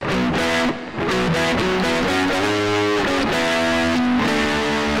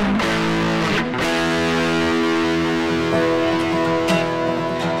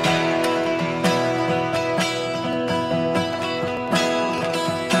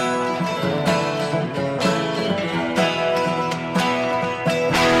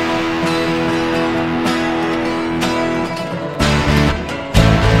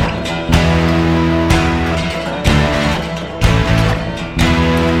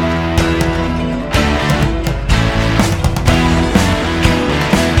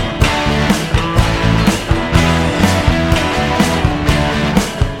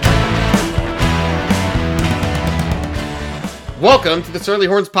Welcome to the Surly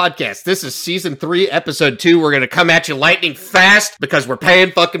Horns podcast. This is season 3, episode 2. We're going to come at you lightning fast because we're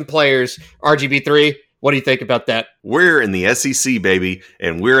paying fucking players. RGB3, what do you think about that? We're in the SEC, baby,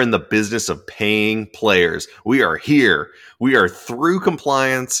 and we're in the business of paying players. We are here. We are through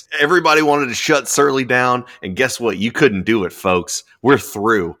compliance. Everybody wanted to shut Surly down, and guess what? You couldn't do it, folks. We're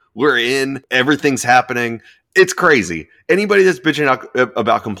through. We're in. Everything's happening. It's crazy. Anybody that's bitching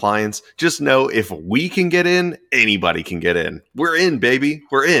about compliance, just know if we can get in, anybody can get in. We're in, baby.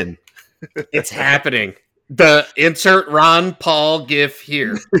 We're in. It's happening. The insert Ron Paul gif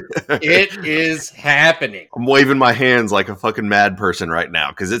here. It is happening. I'm waving my hands like a fucking mad person right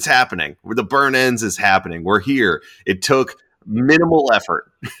now because it's happening. Where the burn ends is happening. We're here. It took minimal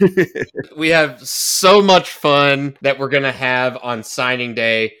effort. We have so much fun that we're going to have on signing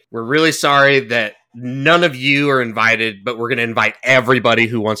day. We're really sorry that none of you are invited, but we're going to invite everybody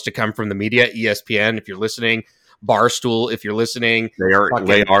who wants to come from the media. ESPN, if you're listening. Barstool, if you're listening. They are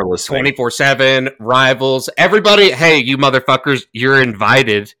listening. 24/7, Rivals, everybody. Hey, you motherfuckers, you're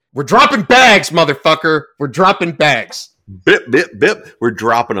invited. We're dropping bags, motherfucker. We're dropping bags. Bip, bip, bip. We're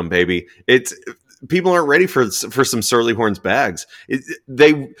dropping them, baby. People aren't ready for some Surly Horns bags.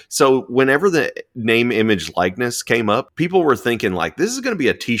 So whenever the name, image, likeness came up, people were thinking like, this is going to be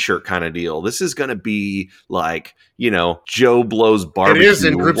a t-shirt kind of deal. This is going to be like, Joe Blow's Barbecue. It is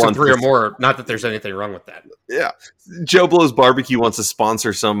in groups of 3 or more. Not that there's anything wrong with that. Yeah. Joe Blow's Barbecue wants to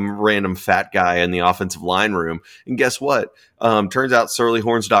sponsor some random fat guy in the offensive line room. And guess what? Turns out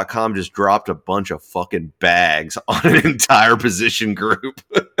surlyhorns.com just dropped a bunch of fucking bags on an entire position group.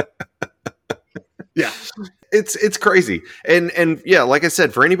 Yeah. It's crazy. And yeah, like I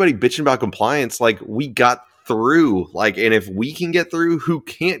said, for anybody bitching about compliance, like we got through, and if we can get through, who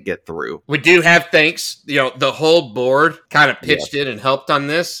can't get through? We do have thanks. The whole board kind of pitched in and helped on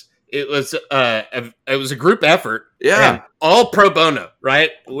this. It was a group effort. Yeah. All pro bono,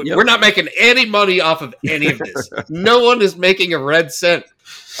 right? Yep. We're not making any money off of any of this. No one is making a red cent.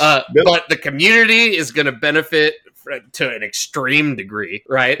 But the community is going to benefit to an extreme degree,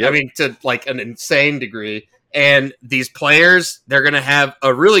 right? Yep. I mean, to like an insane degree. And these players, they're going to have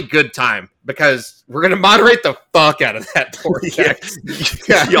a really good time because we're going to moderate the fuck out of that board.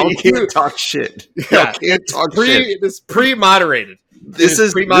 Y'all can't talk shit. Y'all can't talk shit. It's pre-moderated. This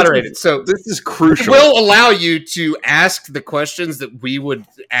is pre-moderated. So this is crucial. We'll allow you to ask the questions that we would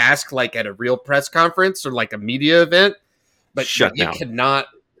ask like at a real press conference or like a media event, but you cannot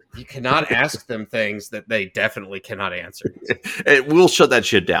ask them things that they definitely cannot answer. We'll shut that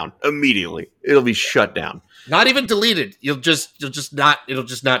shit down immediately. It'll be shut down. Not even deleted. It'll just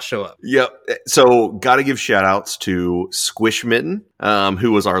not show up. Yep. So got to give shout outs to Squish Mitten,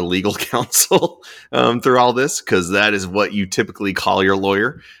 who was our legal counsel through all this, because that is what you typically call your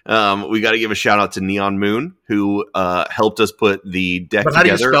lawyer. We got to give a shout out to Neon Moon, who helped us put the deck together. How do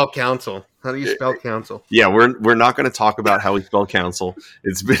you spell counsel? How do you spell counsel? Yeah, we're not going to talk about how we spell counsel.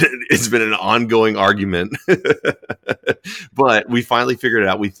 It's been an ongoing argument, but we finally figured it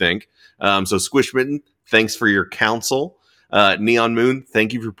out. We think so. Squish Mitten, thanks for your counsel. Neon Moon,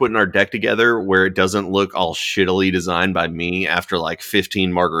 thank you for putting our deck together where it doesn't look all shittily designed by me after like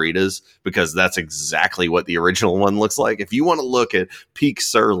 15 margaritas, because that's exactly what the original one looks like. If you want to look at Peak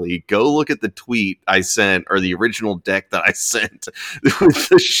Surly, go look at the tweet I sent, or the original deck that I sent with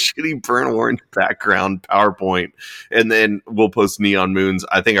the shitty burnt orange background PowerPoint, and then we'll post Neon Moon's.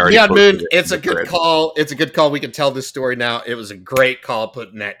 I think I already Neon Moon, it's a good call. It's a good call. We can tell this story now. It was a great call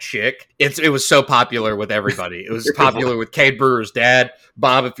putting that chick. It was so popular with everybody. It was popular with Cade Brewer's dad.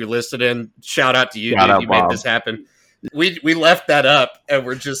 Bob, if you're listening, shout out to you. You made this happen. We left that up and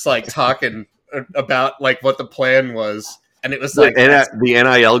we're just like talking about like what the plan was. And it was like the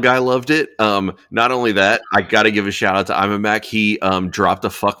NIL guy loved it. Not only that, I got to give a shout out to Imamak. He dropped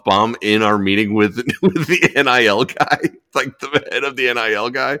a fuck bomb in our meeting with the NIL guy, like the head of the NIL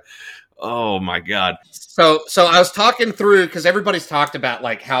guy. Oh my God. So I was talking through, because everybody's talked about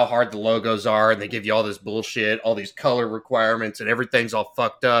like how hard the logos are, and they give you all this bullshit, all these color requirements, and everything's all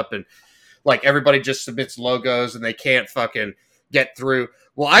fucked up, and like everybody just submits logos and they can't fucking get through.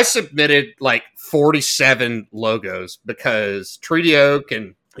 Well, I submitted like 47 logos because Treaty Oak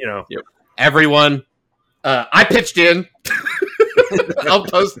and everyone. I pitched in. I'll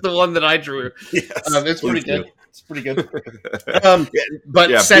post the one that I drew. Yes, it's pretty good. It's pretty good.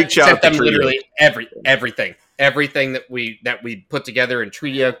 But sent them literally everything that we put together, and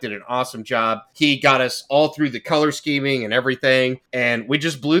Treaty Oak did an awesome job. He got us all through the color scheming and everything, and we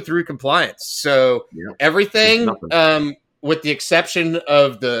just blew through compliance. So everything, with the exception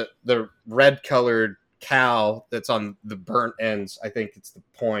of the red colored cow that's on the burnt ends. I think it's the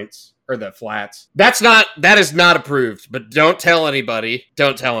points or the flats. That is not approved, but don't tell anybody.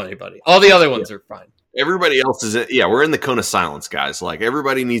 Don't tell anybody. All the other ones are fine. Everybody else is, we're in the cone of silence, guys. Like,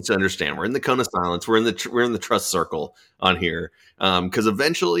 everybody needs to understand, we're in the cone of silence. We're in the trust circle on here, because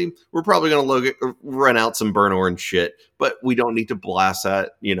eventually we're probably going to run out some burnt orange shit, but we don't need to blast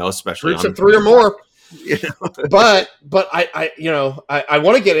that, especially groups of 3 or more. But I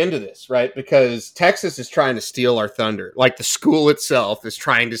want to get into this, right? Because Texas is trying to steal our thunder. Like, the school itself is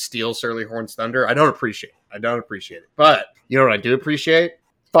trying to steal Surly Horns' thunder. I don't appreciate it. But you know what I do appreciate?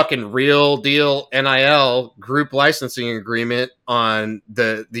 Fucking real deal NIL group licensing agreement on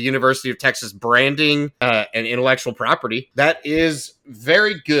the University of Texas branding and intellectual property. That is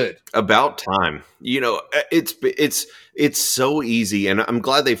very good. About time. It's so easy, and I'm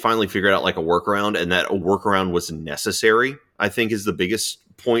glad they finally figured out like a workaround, and that a workaround was necessary, I think, is the biggest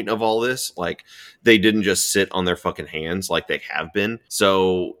point of all this. Like, they didn't just sit on their fucking hands like they have been.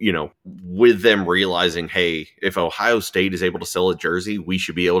 So, with them realizing, hey, if Ohio State is able to sell a jersey, we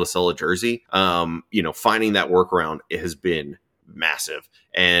should be able to sell a jersey. Finding that workaround has been massive.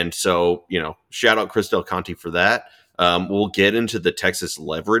 And so, shout out Chris Del Conte for that. We'll get into the Texas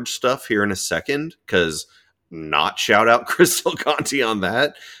leverage stuff here in a second, because not shout out Chris Del Conte on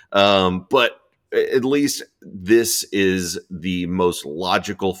that. But at least this is the most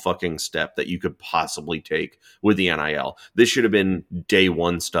logical fucking step that you could possibly take with the NIL. This should have been day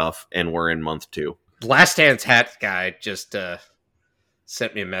 1 stuff, and we're in month 2. Last Dance Hat guy just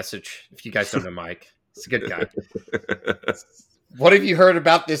sent me a message. If you guys don't know Mike, he's a good guy. What have you heard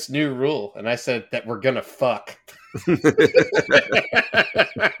about this new rule? And I said that we're gonna fuck.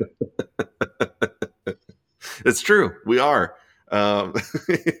 It's true. We are.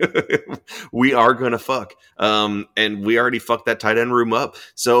 We are gonna fuck, and we already fucked that tight end room up.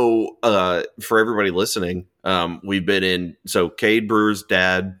 So for everybody listening, we've been in. So Cade Brewer's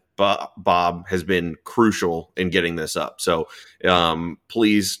dad, Bob, has been crucial in getting this up. So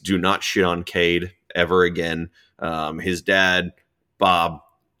please do not shit on Cade ever again. His dad, Bob,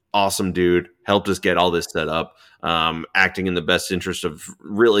 awesome dude, helped us get all this set up, acting in the best interest of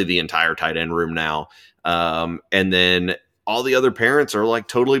really the entire tight end room now. And then all the other parents are like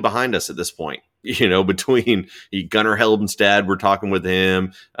totally behind us at this point. Between Gunnar Helb's dad, we're talking with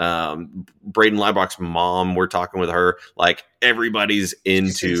him. Braden Leibach's mom, we're talking with her. Like, everybody's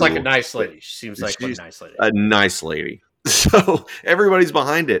into. She's like a nice lady. She seems like a nice lady. A nice lady. So everybody's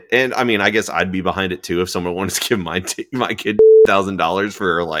behind it, and I mean, I guess I'd be behind it too if someone wanted to give my kid $1,000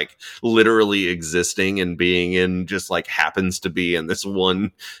 for like literally existing and being in, just like happens to be in this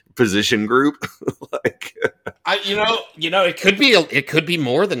one position group. Like, it could be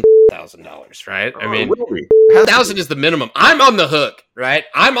more than $1,000, right? I mean, $1,000 is the minimum. I'm on the hook, right?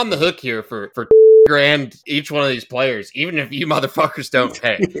 I'm on the hook here for $grand each one of these players, even if you motherfuckers don't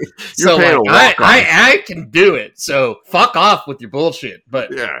pay. So like, I can do it. So fuck off with your bullshit.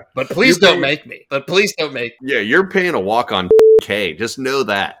 But please don't make me. Yeah, you're paying a walk on K. Just know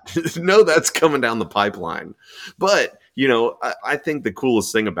that. Know that's coming down the pipeline. But I think the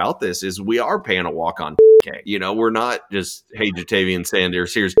coolest thing about this is we are paying a walk on K. We're not just, hey, Jatavian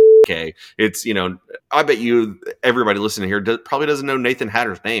Sanders, here's K. It's, I bet everybody listening here probably doesn't know Nathan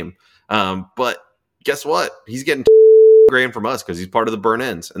Hatter's name. But guess what? He's getting $grand from us because he's part of the burn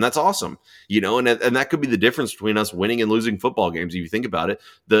ends, and that's awesome. And that could be the difference between us winning and losing football games. If you think about it,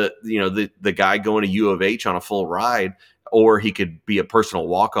 the guy going to U of H on a full ride, or he could be a personal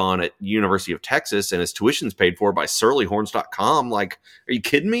walk-on at University of Texas and his tuition's paid for by surlyhorns.com. Like, are you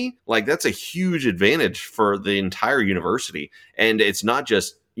kidding me? Like, that's a huge advantage for the entire university. And it's not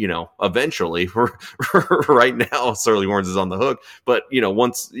just, eventually, right now, Surly Horns is on the hook. But,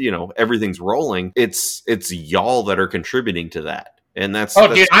 once, everything's rolling, it's y'all that are contributing to that. And that's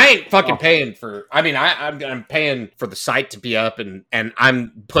dude, I ain't fucking paying for. I mean, I'm paying for the site to be up, and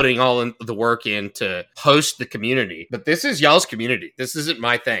I'm putting all in the work in to host the community. But this is y'all's community. This isn't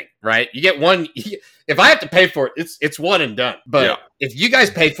my thing, right? You get one. If I have to pay for it, it's one and done. But if you guys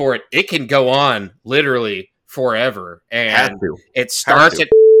pay for it, it can go on literally forever, and it starts at.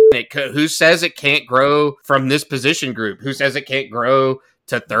 Who says it can't grow from this position group? Who says it can't grow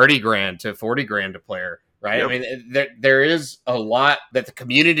to $30,000 to $40,000 a player? Right. Yep. I mean, there is a lot that the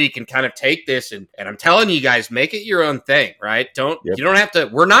community can kind of take this and I'm telling you guys, make it your own thing. Right. You don't have to.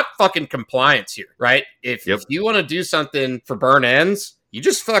 We're not fucking compliance here. Right. If you want to do something for burn ends, you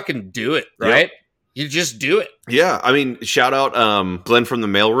just fucking do it. Right. Yep. You just do it. Yeah. I mean, shout out Glenn from the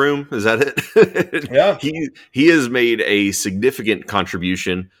mailroom. Is that it? Yeah. He has made a significant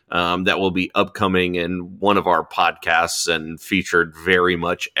contribution that will be upcoming in one of our podcasts and featured very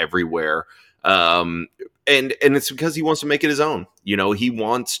much everywhere. And it's because he wants to make it his own. He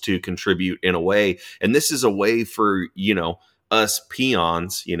wants to contribute in a way, and this is a way for us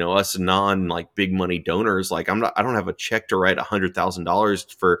peons, us non like big money donors. Like I don't have a check to write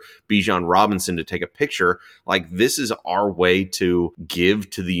 $100,000 for Bijan Robinson to take a picture. Like this is our way to give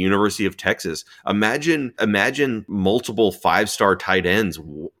to the University of Texas. Imagine multiple 5-star tight ends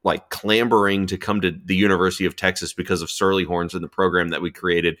like clambering to come to the University of Texas because of Surly Horns in the program that we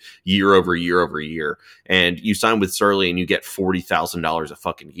created year over year over year. And you sign with Surly and you get $40,000 a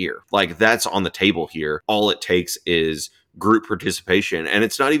fucking year. Like that's on the table here. All it takes is group participation, and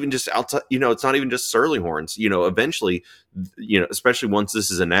it's not even just outside, it's not even just Surly Horns. Eventually, especially once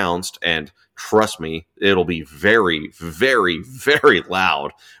this is announced, and trust me, it'll be very, very, very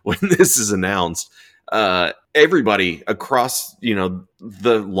loud when this is announced. Everybody across,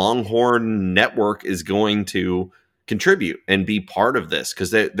 the Longhorn network is going to contribute and be part of this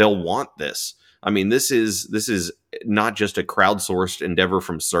because they'll want this. I mean, this is not just a crowdsourced endeavor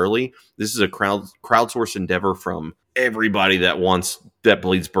from Surly. This is a crowdsourced endeavor from everybody that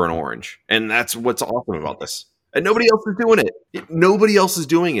bleeds burnt orange. And that's what's awesome about this. And nobody else is doing it. Nobody else is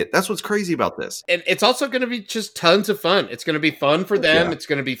doing it. That's what's crazy about this. And it's also going to be just tons of fun. It's going to be fun for them. Yeah. It's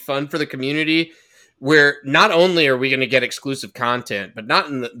going to be fun for the community, where not only are we going to get exclusive content, but not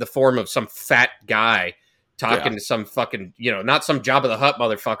in the form of some fat guy talking to some fucking, not some Jabba the Hutt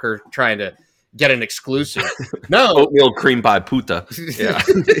motherfucker trying to get an exclusive. No. Oatmeal cream pie puta. Yeah.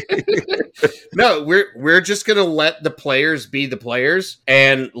 No, we're just going to let the players be the players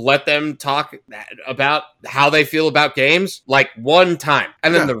and let them talk about how they feel about games like one time.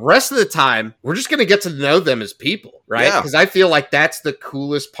 And then the rest of the time, we're just going to get to know them as people, right? Because I feel like that's the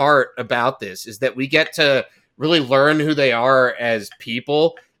coolest part about this, is that we get to really learn who they are as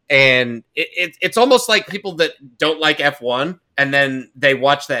people. And it's almost like people that don't like F1 and then they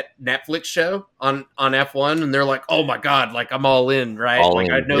watch that Netflix show on F1 and they're like, oh my God, like I'm all in, right?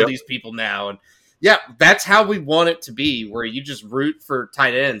 I know these people now. And yeah, that's how we want it to be, where you just root for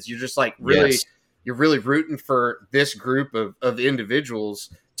tight ends. You're just like you're really rooting for this group of individuals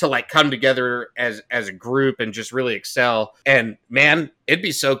to like come together as a group and just really excel. And man, it'd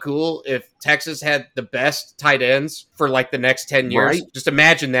be so cool if Texas had the best tight ends for like the next 10 years. Right? Just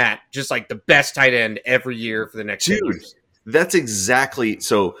imagine that, just like the best tight end every year for the next 10 years. That's exactly.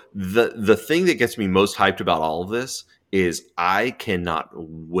 So the thing that gets me most hyped about all of this is I cannot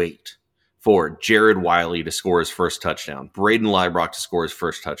wait for Jared Wiley to score his first touchdown, Braden Liebrock to score his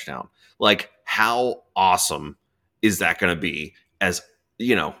first touchdown. Like, how awesome is that going to be as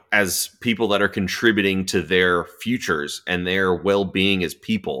people that are contributing to their futures and their well-being as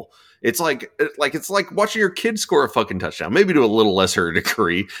people? It's like watching your kid score a fucking touchdown, maybe to a little lesser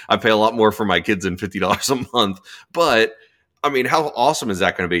degree. I pay a lot more for my kids than $50 a month, but I mean, how awesome is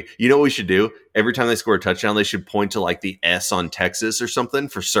that going to be? You know what we should do? Every time they score a touchdown, they should point to like the S on Texas or something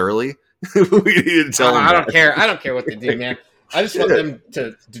for Surly. We need to tell them. I don't care. I don't care what they do, man. I just want them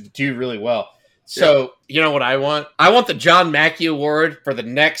to do really well. So, you know what I want? I want the John Mackey Award for the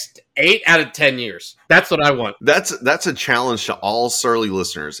next 8 out of 10 years. That's what I want. That's a challenge to all Surly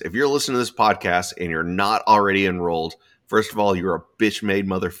listeners. If you're listening to this podcast and you're not already enrolled, first of all, you're a bitch-made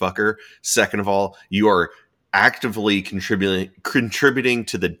motherfucker. Second of all, you are actively contributing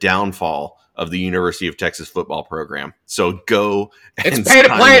to the downfall of the University of Texas football program. So go. It's pay to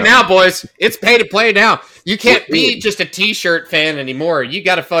play now, boys. It's pay to play now. You can't be just a t-shirt fan anymore. You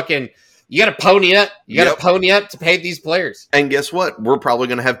got to pony up. You got to pony up to pay these players. And guess what? We're probably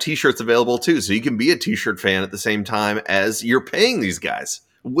going to have t-shirts available too. So you can be a t-shirt fan at the same time as you're paying these guys.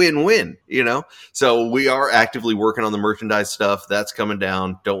 Win-win, So we are actively working on the merchandise stuff. That's coming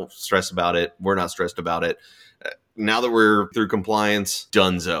down. Don't stress about it. We're not stressed about it. Now that we're through compliance,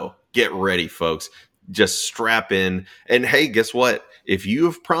 donezo. Get ready, folks. Just strap in. And hey, guess what? If you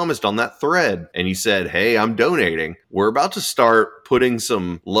have promised on that thread and you said, hey, I'm donating, we're about to start putting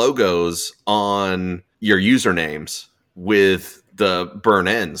some logos on your usernames with the burn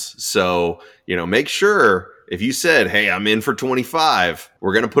ends. So, make sure if you said, hey, I'm in for 25,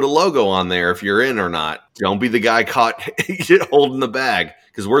 we're going to put a logo on there if you're in or not. Don't be the guy caught holding the bag,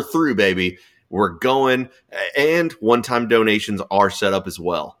 because we're through, baby. We're going. And one-time donations are set up as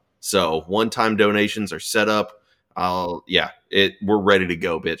well. So one-time donations are set up. We're ready to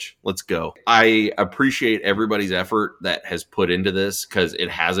go, bitch. Let's go. I appreciate everybody's effort that has put into this, because it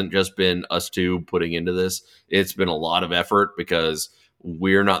hasn't just been us two putting into this. It's been a lot of effort, because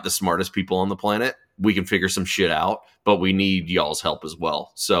we're not the smartest people on the planet, we can figure some shit out, but we need y'all's help as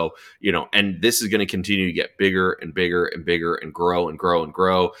well. So, and this is going to continue to get bigger and bigger and bigger and grow and grow and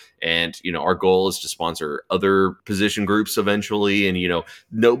grow. And, our goal is to sponsor other position groups eventually. And,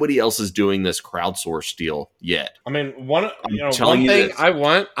 nobody else is doing this crowdsource deal yet. I mean, one thing I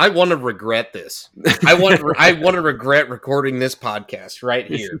want to regret this. I want to regret recording this podcast right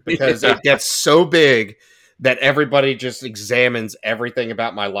here because it gets so big that everybody just examines everything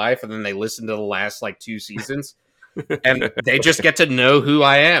about my life and then they listen to the last 2 seasons and they just get to know who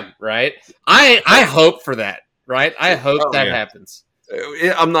I am, right? I hope for that, right? I hope that happens.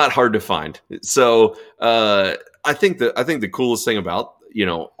 I'm not hard to find. So I think the coolest thing about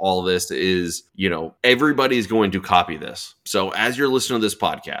all this is, everybody's going to copy this. So as you're listening to this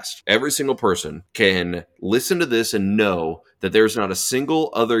podcast, every single person can listen to this and know that there's not a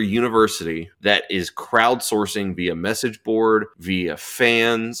single other university that is crowdsourcing via message board, via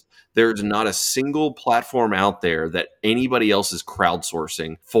fans. There's not a single platform out there that anybody else is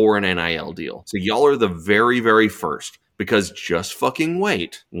crowdsourcing for an NIL deal. So y'all are the very, very first, because just fucking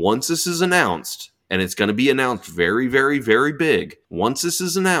wait. Once this is announced, and it's going to be announced very, very, very big. Once this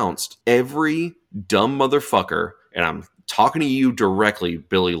is announced, every dumb motherfucker, and I'm talking to you directly,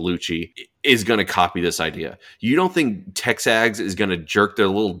 Billy Lucci, is going to copy this idea. You don't think Texags is going to jerk their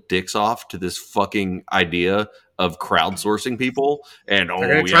little dicks off to this fucking idea of crowdsourcing people? And they're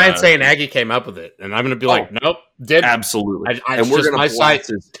going to try and say an Aggie came up with it, and I'm going to be like, nope, did absolutely. And we're going to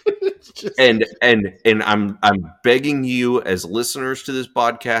blast it. And I'm begging you as listeners to this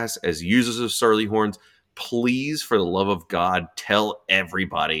podcast, as users of Surly Horns, please, for the love of God, tell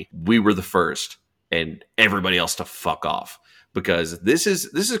everybody we were the first and everybody else to fuck off, because this is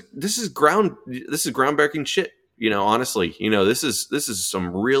groundbreaking shit. Honestly, this is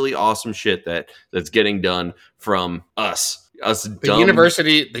some really awesome shit that's getting done from us.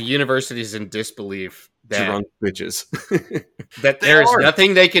 The university's in disbelief. Drunk bitches. That there is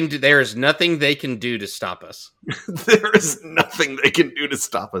nothing they can do. There is nothing they can do to stop us. There is nothing they can do to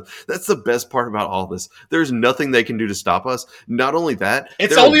stop us. That's the best part about all this. There's nothing they can do to stop us. Not only that,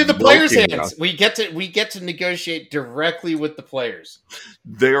 it's only in the players' hands. We get to negotiate directly with the players.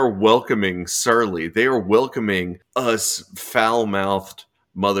 They are welcoming Surly. They are welcoming us foul-mouthed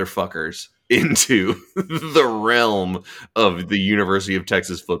motherfuckers into the realm of the University of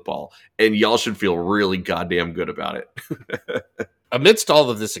Texas football. And y'all should feel really goddamn good about it. Amidst all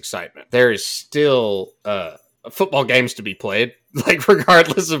of this excitement, there is still football games to be played.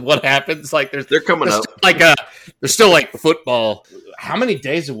 Regardless of what happens, they're coming up. There's still football. How many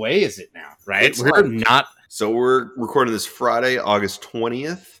days away is it now? Right? So we're recording this Friday, August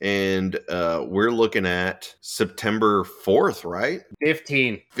 20th, and we're looking at September 4th, right?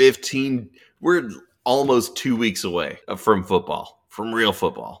 15. We're almost 2 weeks away from football, from real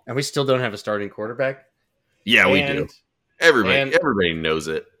football. And we still don't have a starting quarterback? Yeah, we do. Everybody knows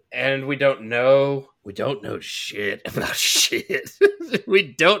it. And we don't know shit about shit.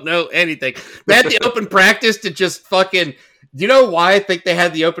 We don't know anything. They had the open practice to just fucking... You know why I think they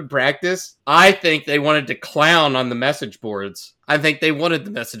had the open practice? I think they wanted to clown on the message boards. I think they wanted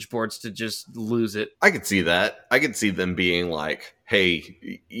the message boards to just lose it. I could see that. I could see them being like,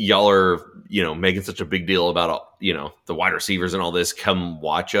 hey, y'all are, making such a big deal about, the wide receivers and all this. Come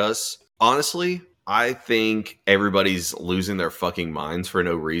watch us. Honestly, I think everybody's losing their fucking minds for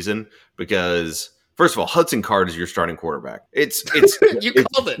no reason, because... First of all, Hudson Card is your starting quarterback. It's you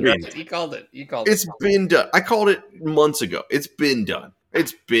called it. Right? You called it. It's been done. I called it months ago. It's been done.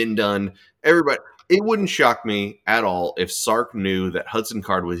 Everybody, it wouldn't shock me at all if Sark knew that Hudson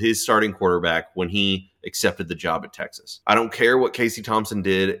Card was his starting quarterback when he accepted the job at Texas. I don't care what Casey Thompson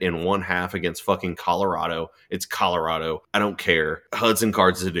did in one half against fucking Colorado. It's Colorado. I don't care. Hudson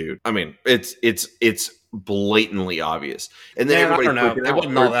Card's the dude. I mean, it's blatantly obvious. And then I don't know. It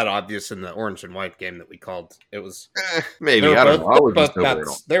wasn't all that obvious in the orange and white game that we called. It was maybe. I don't know. They were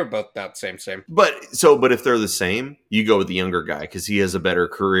both about the same. But if they're the same, you go with the younger guy because he has a better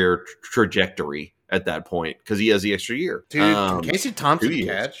career trajectory at that point because he has the extra year. Dude, can Casey Thompson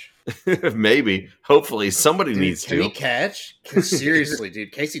catch? Maybe. Hopefully, somebody needs to. Can he catch? Seriously,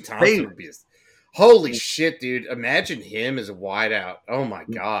 dude. Casey Thompson would be. Holy shit, dude! Imagine him as a wideout. Oh my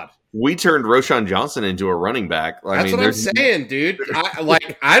god. We turned Roschon Johnson into a running back. That's what I'm saying, dude.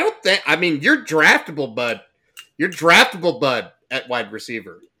 I don't think. I mean, you're draftable, bud. You're draftable, bud, at wide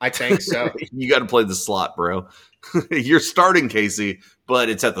receiver. I think so. You got to play the slot, bro. You're starting Casey, but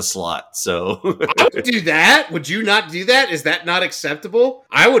it's at the slot. So I would do that. Would you not do that? Is that not acceptable?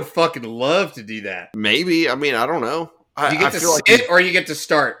 I would fucking love to do that. Maybe. I mean, I don't know. You get to sit or you get to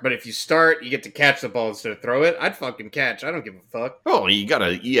start, but if you start, you get to catch the ball instead of throw it. I'd fucking catch. I don't give a fuck. Oh, you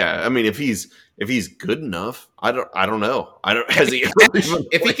gotta, yeah. I mean, if he's good enough, I don't know. I don't. Has he ever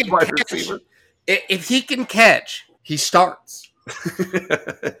if he can catch, if he can catch, he starts.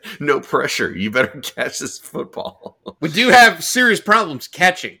 No pressure. You better catch this football. We do have serious problems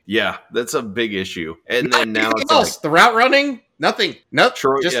catching. Yeah, that's a big issue. And then now it's else. Like, the route running, nothing. Nope.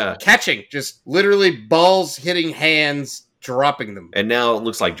 Just catching. Just literally balls hitting hands, dropping them. And now it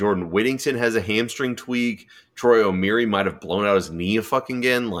looks like Jordan Whittington has a hamstring tweak. Troy O'Meara might have blown out his knee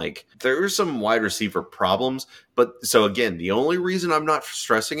again. Like, there's some wide receiver problems. But so again, the only reason I'm not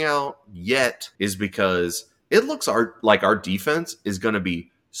stressing out yet is because it looks like our defense is going to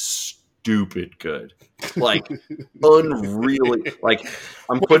be stupid good. Like, unreally. Like,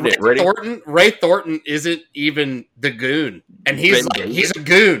 I'm putting it ready. Ray Thornton isn't even the goon. And he's a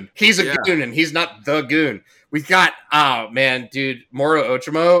goon. He's a goon, and he's not the goon. We've got, oh, man, dude, Moro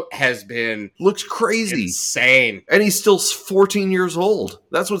Ojomo looks crazy. Insane. And he's still 14 years old.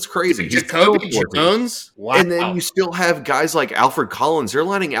 That's what's crazy. Jacoby Jones? Wow. And then you still have guys like Alfred Collins. They're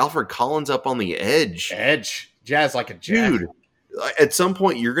lining Alfred Collins up on the edge. Jazz like a jazz. Dude, at some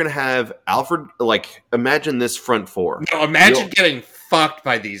point, you're going to have Alfred, like, imagine this front four. No, imagine getting fucked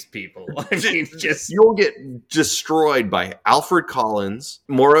by these people. I mean, you'll get destroyed by Alfred Collins,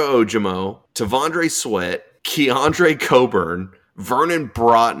 Moro Ojomo, T'Vondre Sweat, Keandre Coburn, Vernon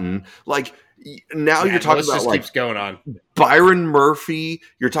Broughton. Like, now you're talking about, like, keeps going on. Byron Murphy.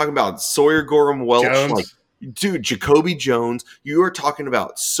 You're talking about Sawyer Gorham Welch. Jones. Like, dude, Jacoby Jones. You are talking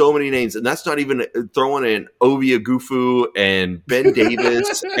about so many names, and that's not even throwing in Ovie Ogufu and Ben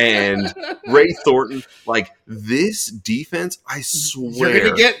Davis and Ray Thornton. Like, this defense, I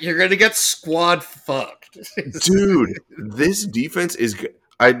swear, you're gonna get squad fucked, dude. This defense is good.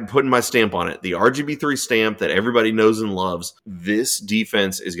 I'm putting my stamp on it. The RGB3 stamp that everybody knows and loves. This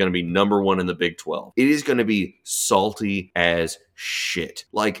defense is going to be number one in the Big 12. It is going to be salty as shit.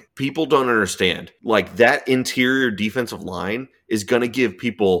 Like, people don't understand. Like, that interior defensive line is going to give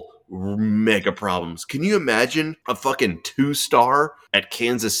people mega problems. Can you imagine a fucking 2-star at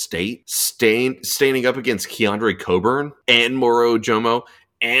Kansas State standing up against Keandre Coburn and Moro Ojomo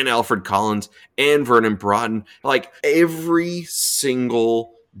and Alfred Collins and Vernon Broughton? Like, every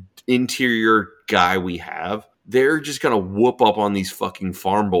single interior guy we have, they're just going to whoop up on these fucking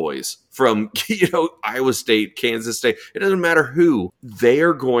farm boys from, Iowa State, Kansas State. It doesn't matter who. They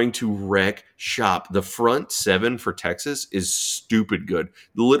are going to wreck shop. The front seven for Texas is stupid good.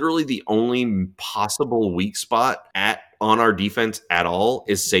 Literally the only possible weak spot on our defense at all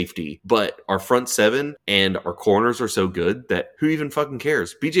is safety. But our front seven and our corners are so good that who even fucking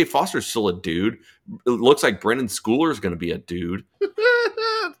cares? BJ Foster's still a dude. It looks like Brendan Schooler is going to be a dude.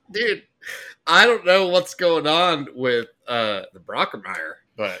 Dude, I don't know what's going on with the Brockermeyer,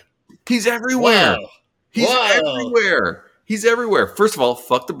 but he's everywhere. Whoa. He's everywhere. First of all,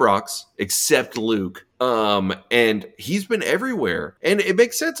 fuck the Brocs, except Luke. And he's been everywhere, and it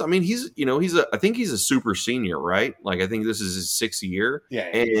makes sense. I mean, I think he's a super senior, right? Like, I think this is his 6th year.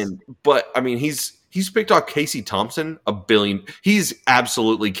 Yeah. But I mean, he's picked off Casey Thompson a billion. He's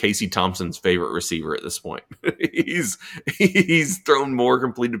absolutely Casey Thompson's favorite receiver at this point. he's thrown more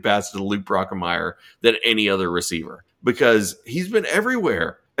completed passes to Luke Brockermeyer than any other receiver because he's been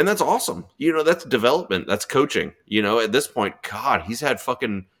everywhere. And that's awesome. That's development. That's coaching. At this point, God, he's had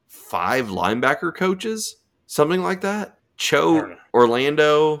fucking 5 linebacker coaches, something like that. Cho,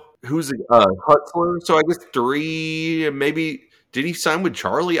 Orlando, who's Hutzler. So I guess 3, maybe. Did he sign with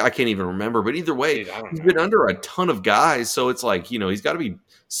Charlie? I can't even remember. But either way, he's been under a ton of guys. So it's like, he's got to be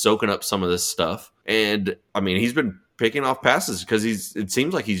soaking up some of this stuff. And I mean, he's been picking off passes because it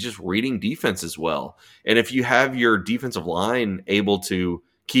seems like he's just reading defense as well. And if you have your defensive line able to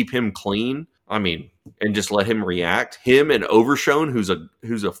keep him clean, I mean, and just let him react, him and Overshone,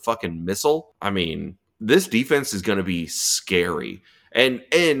 who's a fucking missile. I mean, this defense is going to be scary. And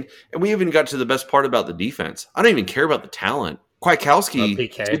we even got to the best part about the defense. I don't even care about the talent. Kwiatkowski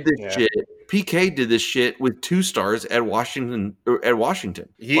did this shit. PK did this shit with 2 stars at Washington.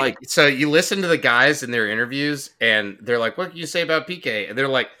 So you listen to the guys in their interviews, and they're like, "What can you say about PK?" And they're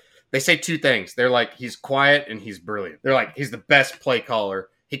like, they say 2 things. They're like, he's quiet and he's brilliant. They're like, he's the best play caller.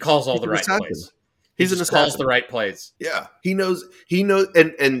 He calls all the right plays. He calls the right plays. Yeah, he knows.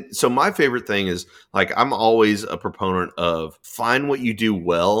 And so my favorite thing is, like, I'm always a proponent of find what you do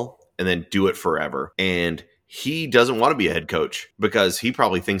well and then do it forever. And he doesn't want to be a head coach because he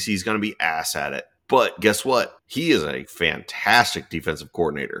probably thinks he's going to be ass at it. But guess what? He is a fantastic defensive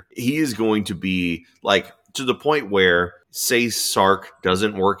coordinator. He is going to be, like, to the point where, say Sark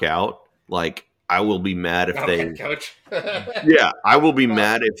doesn't work out, like, I will be mad if Okay, coach. yeah, I will be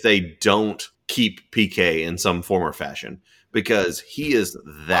mad if they don't keep PK in some form or fashion because he is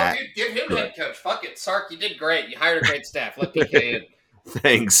that. Dude, give him good. head coach. Fuck it, Sark. You did great. You hired a great staff. Let PK in.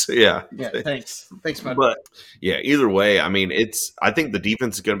 Thanks. Yeah. Thanks, bud. But yeah, either way, I mean, I think the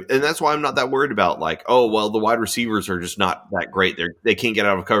defense is going to be, and that's why I'm not that worried about like, oh, well, the wide receivers are just not that great. They can't get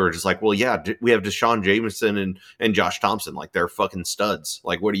out of coverage. It's like, well, yeah, we have Deshaun Jameson and Josh Thompson. Like, they're fucking studs.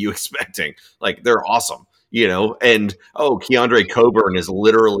 Like, what are you expecting? Like, they're awesome, and Keandre Coburn is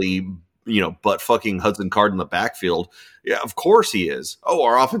literally, butt fucking Hudson Card in the backfield. Yeah, of course he is. Oh,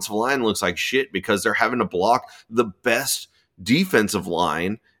 our offensive line looks like shit because they're having to block the best defensive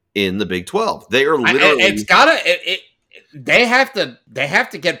line in the Big 12. They are literally they have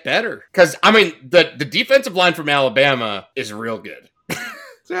to get better because I mean the defensive line from Alabama is real good.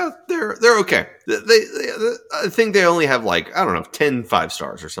 Yeah, they're okay. I think they only have 10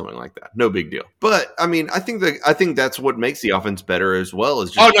 5-stars or something like that. No big deal. But I mean, I think that's what makes the offense better as well.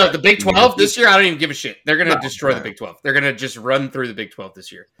 Is just the Big 12 this year. I don't even give a shit. They're gonna destroy the Big 12. They're gonna just run through the Big 12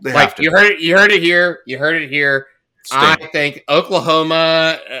 this year. You heard it here. I think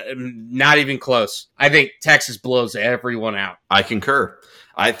Oklahoma, not even close. I think Texas blows everyone out. I concur.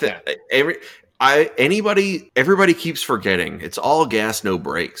 I think everybody keeps forgetting it's all gas, no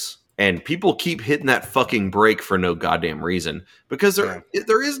brakes, and people keep hitting that fucking brake for no goddamn reason because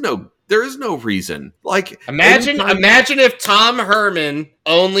there is no reason. Like imagine if Tom Herman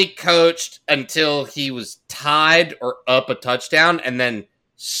only coached until he was tied or up a touchdown, and then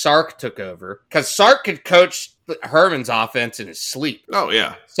Sark took over because Sark could coach Herman's offense in his sleep. Oh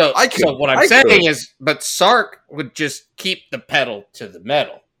yeah. So what I'm saying is, but Sark would just keep the pedal to the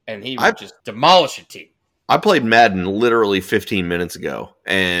metal, and he would just demolish a team. I played Madden literally 15 minutes ago,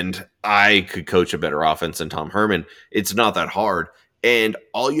 and I could coach a better offense than Tom Herman. It's not that hard. And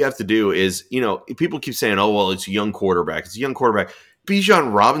all you have to do is, people keep saying, oh, well, it's a young quarterback. It's a young quarterback.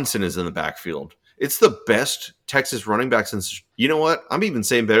 Bijan Robinson is in the backfield. It's the best Texas running back since, you know what? I'm even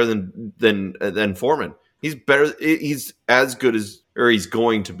saying better than Foreman. He's better. He's as good as, or he's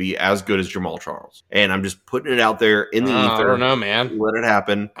going to be as good as Jamal Charles. And I'm just putting it out there in the ether. I don't know, man. Let it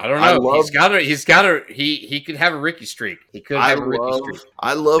happen. I don't know. He could have a Ricky streak. He could have a Ricky streak.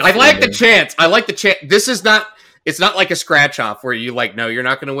 I like the chance. This is not, it's not like a scratch off where you no, you're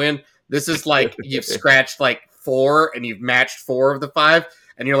not going to win. This is like you've scratched 4 and you've matched 4 of the 5.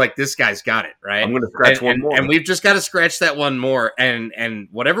 And you're like, this guy's got it, right? I'm going to scratch one more. And we've just got to scratch that one more. And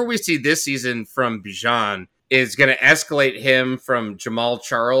whatever we see this season from Bijan is going to escalate him from Jamal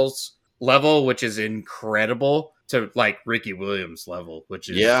Charles level, which is incredible, to Ricky Williams level, which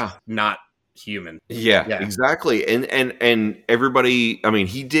is not human. Yeah, exactly. And everybody, I mean,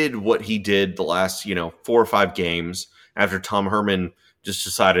 he did what he did the last, 4 or 5 games after Tom Herman just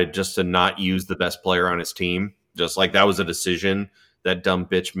decided just to not use the best player on his team. Just that was a decision that dumb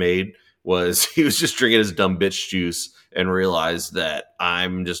bitch made. Was he was just drinking his dumb bitch juice and realized that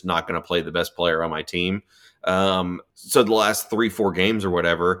I'm just not going to play the best player on my team. So the last 3-4 games or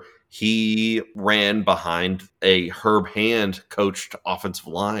whatever, he ran behind a Herb Hand coached offensive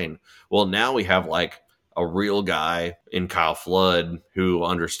line. Well, now we have a real guy in Kyle Flood who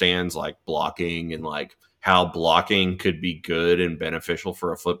understands blocking and how blocking could be good and beneficial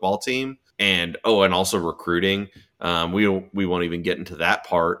for a football team. And also recruiting. We won't even get into that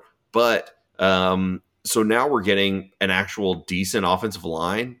part, but so now we're getting an actual decent offensive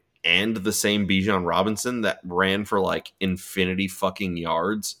line and the same Bijan Robinson that ran for infinity fucking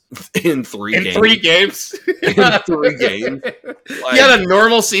yards in 3 games. 3 games. In 3 games. He had a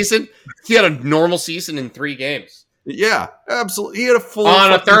normal season. In 3 games. Yeah, absolutely. He had a full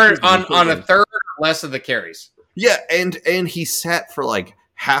on a third or less of the carries. Yeah, and he sat for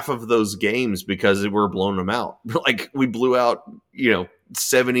half of those games because we're blowing them out. We blew out,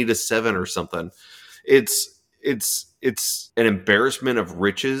 70-7 or something. It's an embarrassment of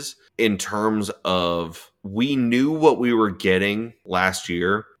riches in terms of we knew what we were getting last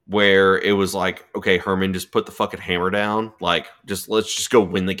year, where it was okay, Herman, just put the fucking hammer down. Let's just go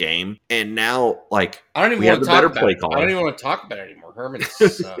win the game. And now, I don't even want to talk about it. I don't even want to talk about it anymore. Herman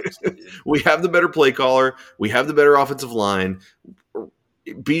sucks. We have the better play caller. We have the better offensive line.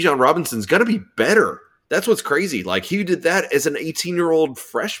 Bijan Robinson's going to be better. That's what's crazy. He did that as an 18-year-old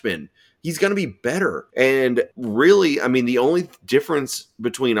freshman. He's going to be better. And really, I mean, the only difference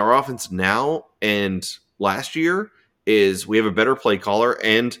between our offense now and last year is we have a better play caller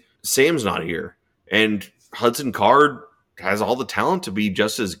and Sam's not here. And Hudson Card has all the talent to be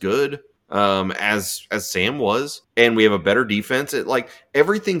just as good as Sam was. And we have a better defense.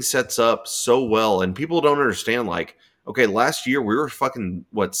 Everything sets up so well. And people don't understand, Okay, last year we were fucking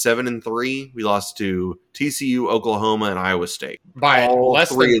 7-3. We lost to TCU, Oklahoma, and Iowa State by all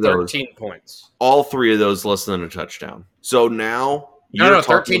less three than of those. 13 points. All three of those less than a touchdown. So now no,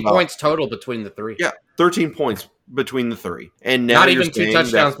 13 points total between the three. Yeah, 13 points between the three, and now not even 2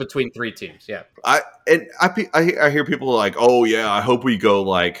 touchdowns between 3 teams. Yeah, I hear people like, oh yeah, I hope we go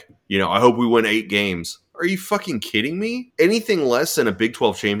like, I hope we win 8 games. Are you fucking kidding me? Anything less than a Big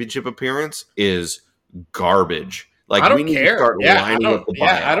 12 championship appearance is garbage. Like, I don't we need care. to start lining up the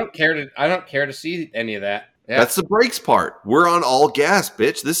buyout. I don't care to see any of that. Yeah. That's the breaks part. We're on all gas,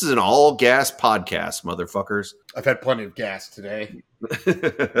 bitch. This is an all gas podcast, motherfuckers. I've had plenty of gas today.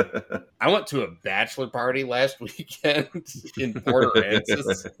 I went to a bachelor party last weekend in Port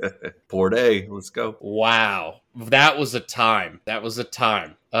Aransas. Port A, let's go. Wow, that was a time. I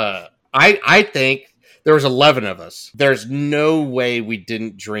think there was 11 of us. There's no way we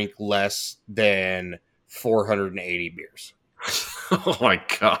didn't drink less than 480 beers. Oh my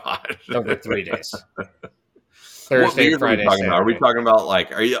god! Over 3 days. Thursday, Friday, Saturday. Are we talking about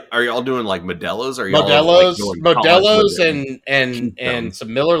like? Are y'all doing like Modelo's? Are y'all Modelo's, and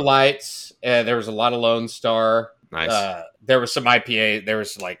some Miller Lights? There was a lot of Lone Star. Nice. There was some IPA. There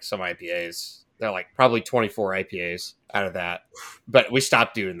was like some IPAs. They're like probably 24 IPAs out of that. But we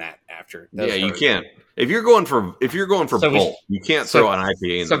stopped doing that after. You can't. If you're going for bulk, you can't throw an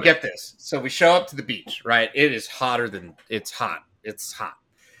IPA in. So get this. So we show up to the beach, right? It is hotter than it's hot. It's hot,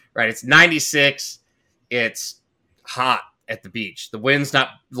 right? It's 96. It's hot at the beach. The wind's not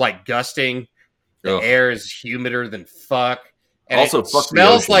like gusting. The air is humider than fuck. And also, it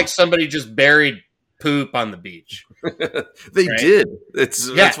smells like somebody just buried poop on the beach. They did. That's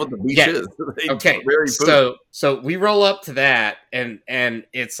what the beach is. Okay. So we roll up to that, and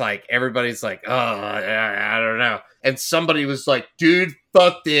it's like everybody's like, oh, I don't know. And somebody was like, dude,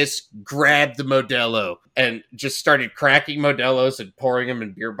 fuck this. Grab the Modelo, and just started cracking Modelos and pouring them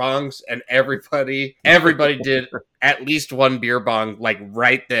in beer bongs. And everybody did at least one beer bong like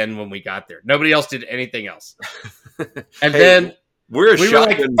right then when we got there. Nobody else did anything else. And then we were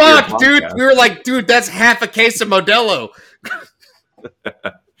like, fuck, dude. We were like, dude, that's half a case of Modelo.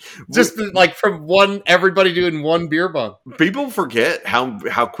 Just like from everybody doing one beer bong. People forget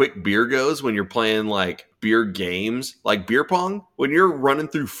how quick beer goes when you're playing like beer games, like beer pong. When you're running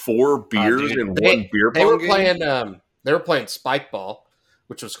through 4 beers in one beer pong game. They were playing spike ball,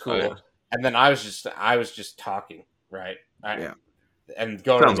 which was cool. Oh, yeah. And then I was just talking, right? And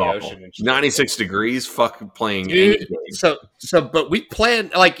going to the ocean. And 96 degrees, fuck playing. Dude, but we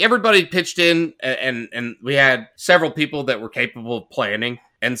planned, like everybody pitched in, and we had several people that were capable of planning.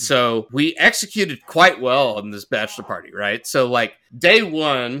 And so we executed quite well on this bachelor party, right? So like day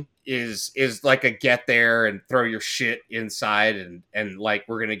one is like a get there and throw your shit inside, and like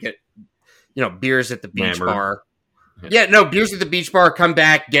we're gonna get beers at the beach bar. Beers at the beach bar, come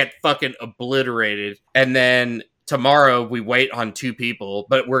back, get fucking obliterated, and then tomorrow we wait on 2 people,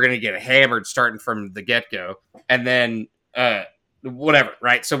 but we're going to get hammered starting from the get-go. And then whatever,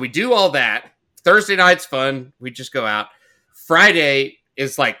 right? So we do all that. Thursday night's fun. We just go out. Friday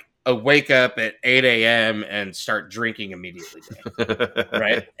is like a wake up at 8 a.m. and start drinking immediately.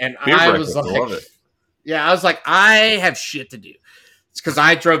 Right? And I was like, I have shit to do. It's because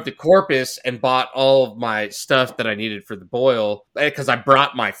I drove to Corpus and bought all of my stuff that I needed for the boil, because I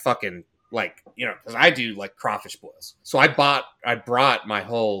brought my fucking because I do like crawfish boils. So I brought my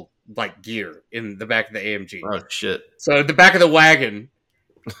whole like gear in the back of the AMG. Oh shit! So the back of the wagon,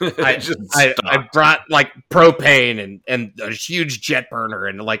 I brought like propane and a huge jet burner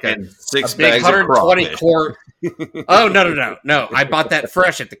and like a 6 big bags 120 of quart. Oh no! I bought that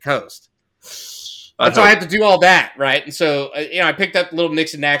fresh at the coast. And so I had to do all that, right? And so I picked up little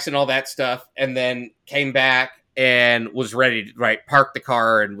nicks and knacks and all that stuff, and then came back and was ready to park the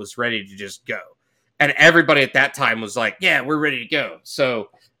car and was ready to just go. And everybody at that time was like, yeah, we're ready to go. So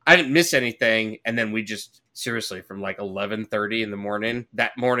I didn't miss anything. And then we just seriously from like 11:30 in the morning,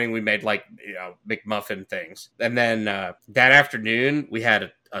 that morning we made like, McMuffin things. And then that afternoon we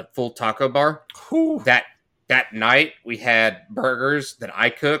had a full taco bar. Whew. That night we had burgers that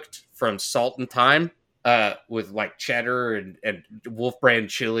I cooked from Salt and Thyme. With like cheddar and Wolf brand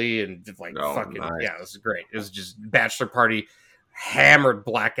chili and like nice. Yeah, it was great. It was just bachelor party, hammered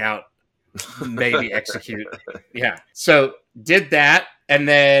blackout, maybe execute. Yeah. So did that, and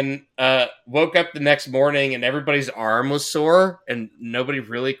then woke up the next morning and everybody's arm was sore and nobody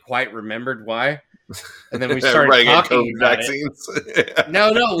really quite remembered why. And then we started talking about vaccines. it.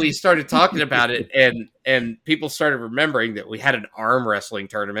 No, we started talking about it, and people started remembering that we had an arm wrestling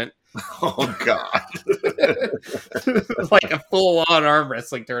tournament. Oh God! Like a full-on arm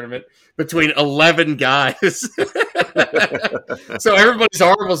wrestling tournament between 11 guys. So everybody's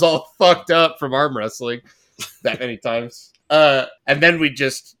arm was all fucked up from arm wrestling that many times. And then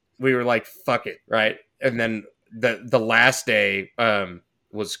we were like, fuck it, right? And then the last day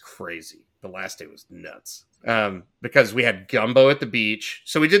was crazy. The last day was nuts. Because we had gumbo at the beach.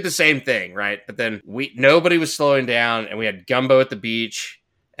 So we did the same thing, right? But then nobody was slowing down, and we had gumbo at the beach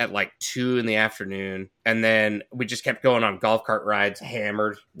at like 2 p.m. And then we just kept going on golf cart rides,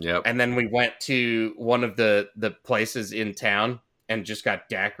 hammered. Yep. And then we went to one of the places in town and just got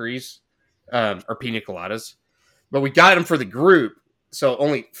daiquiris or pina coladas. But we got them for the group. So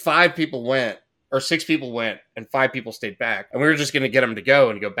only 5 people went, or 6 people went, and 5 people stayed back. And we were just going to get them to go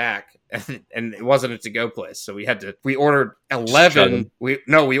and go back. And it wasn't a to-go place. So we ordered 11. We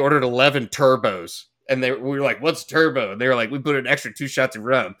ordered 11 turbos. And we were like, what's turbo? And they were like, we put an extra 2 shots of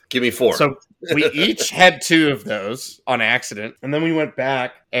rum. Give me 4. So we each had 2 of those on accident. And then we went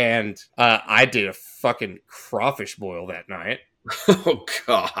back, and I did a fucking crawfish boil that night. Oh,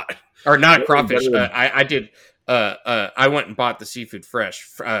 God. Or not crawfish. I did. I went and bought the seafood fresh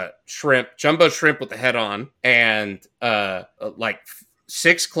shrimp, jumbo shrimp with the head on, and like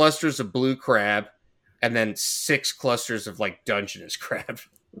 6 clusters of blue crab, and then 6 clusters of like Dungeness crab.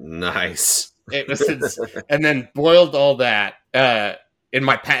 Nice. It was, and then boiled all that in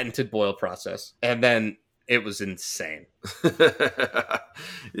my patented boil process, and then it was insane.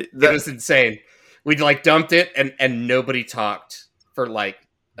 It was insane. We like dumped it, and nobody talked for like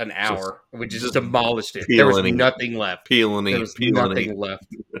an hour. We just demolished it. There was nothing left. Nothing left.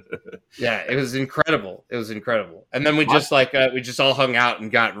 Yeah, it was incredible. It was incredible. And then we just all hung out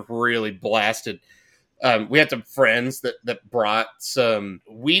and got really blasted. We had some friends that brought some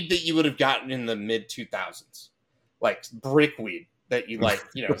weed that you would have gotten in the mid 2000s, like brick weed that you like,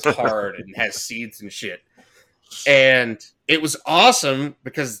 it's hard and has seeds and shit. And it was awesome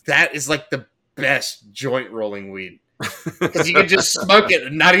because that is like the best joint rolling weed, because you can just smoke it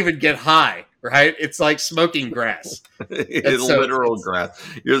and not even get high, right? It's like smoking grass. It's literal grass.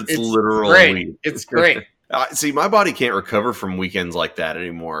 It's literal great. weed. It's great. See, my body can't recover from weekends like that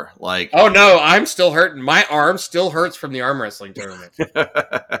anymore. Like, oh no, I'm still hurting. My arm still hurts from the arm wrestling tournament.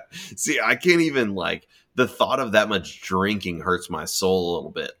 See, I can't even, like, the thought of that much drinking hurts my soul a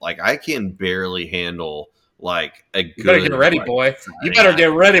little bit. Like, I can barely handle like a good. You better get ready, boy. You better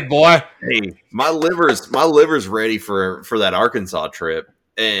get ready, boy. Hey, my liver's ready for that Arkansas trip.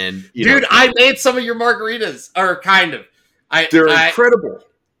 And dude, I made some of your margaritas, or kind of. They're incredible.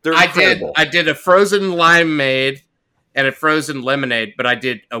 I did a frozen limeade and a frozen lemonade, but I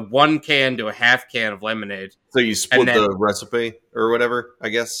did a 1 can to a half can of lemonade. So you split the recipe or whatever, I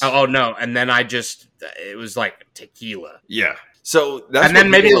guess. Oh no, and then it was like tequila. Yeah. So that's, and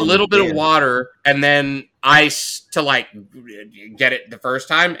then maybe a little bit of water, and then ice to like get it the first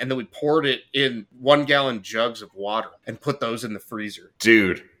time, and then we poured it in 1 gallon jugs of water and put those in the freezer.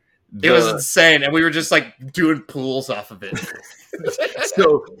 Dude, it was insane, and we were just like doing pools off of it.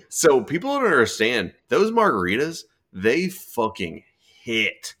 So people don't understand, those margaritas, they fucking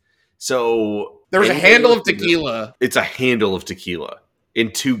hit. So there was a handle of tequila. It's a handle of tequila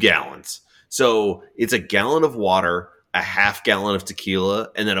in 2 gallons. So it's a gallon of water, a half gallon of tequila,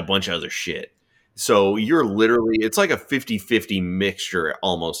 and then a bunch of other shit. So you're literally, it's like a 50-50 mixture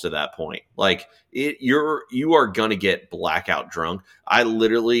almost at that point. Like you are gonna get blackout drunk.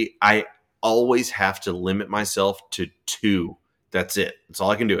 I always have to limit myself to 2. That's it. That's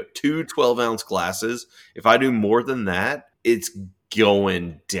all I can do. It 2 12-ounce glasses. If I do more than that, it's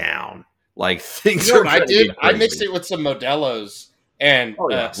going down. Like things are. I did. I mixed it with some Modelo's and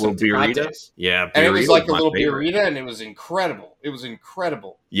some birrita. Yeah, and it was like a little birrita, and it was incredible. It was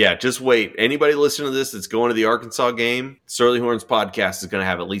incredible. Yeah, just wait. Anybody listening to this that's going to the Arkansas game, Surly Horns podcast is going to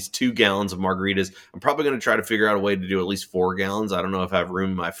have at least 2 gallons of margaritas. I'm probably going to try to figure out a way to do at least 4 gallons. I don't know if I have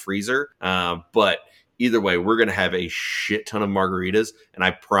room in my freezer, but either way, we're going to have a shit ton of margaritas, and I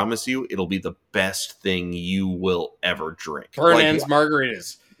promise you, it'll be the best thing you will ever drink. Burn-ends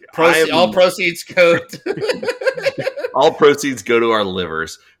margaritas. All proceeds go. All proceeds go to our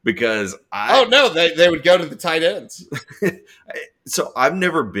livers because they would go to the tight ends. So I've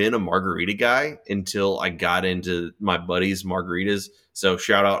never been a margarita guy until I got into my buddy's margaritas. So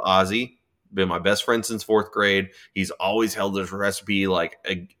shout out Ozzy, been my best friend since 4th grade. He's always held this recipe like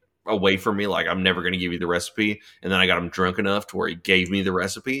away from me, like I'm never going to give you the recipe. And then I got him drunk enough to where he gave me the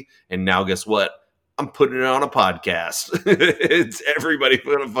recipe. And now guess what? I'm putting it on a podcast. It's everybody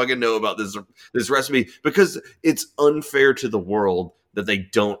gonna fucking know about this recipe because it's unfair to the world that they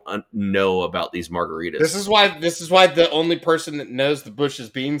don't know about these margaritas. This is why the only person that knows the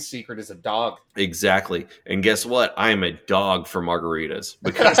Bush's Beans secret is a dog. Exactly. And guess what? I am a dog for margaritas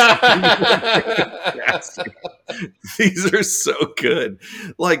because these are so good.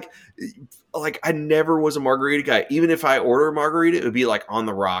 Like I never was a margarita guy. Even if I order a margarita, it would be like on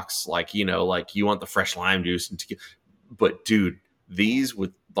the rocks, like, you know, like you want the fresh lime juice and tequila. But dude, these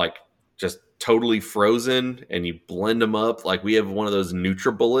with like just totally frozen and you blend them up. Like we have one of those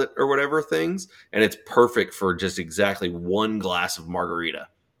NutriBullet or whatever things, and it's perfect for just exactly one glass of margarita.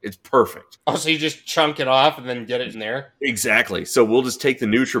 It's perfect. Oh, so you just chunk it off and then get it in there? Exactly. So we'll just take the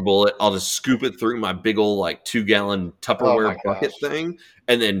NutriBullet. I'll just scoop it through my big old like 2-gallon Tupperware bucket thing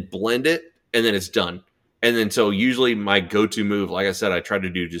and then blend it, and then it's done. And then so usually my go-to move, like I said, I try to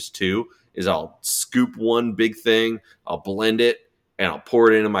do just 2, is I'll scoop one big thing, I'll blend it, and I'll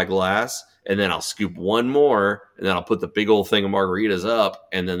pour it into my glass. And then I'll scoop one more, and then I'll put the big old thing of margaritas up,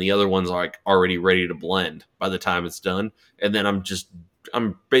 and then the other one's like already ready to blend by the time it's done. And then I'm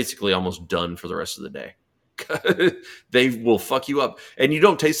basically almost done for the rest of the day. They will fuck you up, and you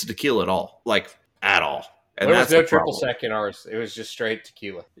don't taste the tequila at all, like at all. And there was no triple sec in ours. It was just straight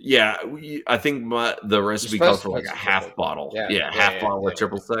tequila. Yeah, I think the recipe calls for like a half bottle. Yeah, half bottle of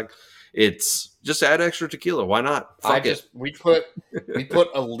triple sec. It's just add extra tequila. Why not? We put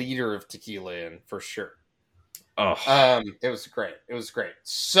a liter of tequila in for sure. Oh, it was great. It was great.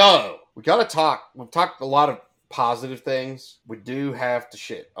 So we got to talk. We've talked a lot of positive things. We do have to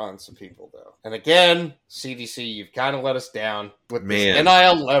shit on some people though. And again, CDC, you've kind of let us down with this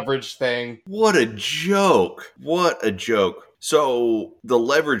NIL leverage thing. What a joke! What a joke! So the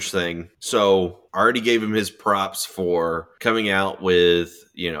leverage thing. So I already gave him his props for coming out with,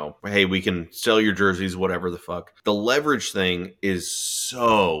 you know, hey, we can sell your jerseys, whatever the fuck. The leverage thing is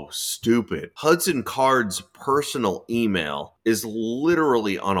so stupid. Hudson Card's personal email is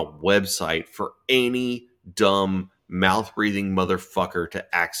literally on a website for any dumb mouth-breathing motherfucker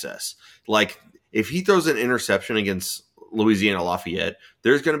to access. Like, if he throws an interception against Louisiana Lafayette,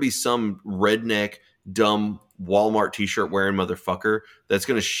 there's going to be some redneck, dumb Walmart t-shirt wearing motherfucker that's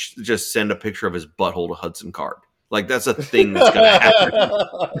going to just send a picture of his butthole to Hudson Card. Like, that's a thing that's going to happen.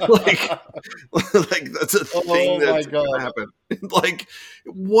 like that's a thing that's going to happen. Like,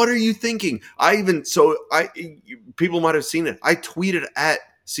 what are you thinking? People might have seen it. I tweeted at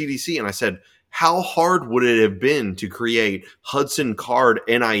CDC and I said, how hard would it have been to create Hudson Card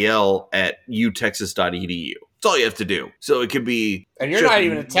NIL at utexas.edu? That's all you have to do. So it could be... And you're not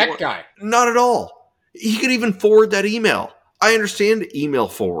even a tech guy. Not at all. He could even forward that email. I understand email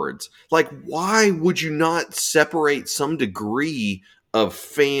forwards. Like, why would you not separate some degree of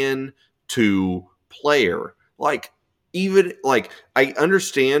fan to player? Like, even, like, I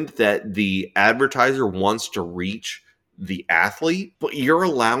understand that the advertiser wants to reach the athlete, but you're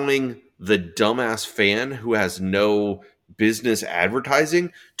allowing the dumbass fan who has no business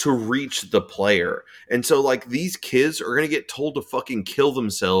advertising to reach the player. And so, like, these kids are going to get told to fucking kill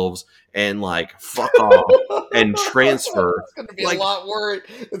themselves and, like, fuck off and transfer. It's going to be a lot worse.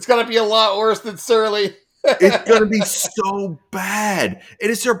 It's going to be a lot worse than Surly. It's going to be so bad.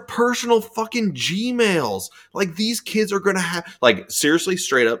 And it's their personal fucking Gmails. Like, these kids are going to have, like, seriously,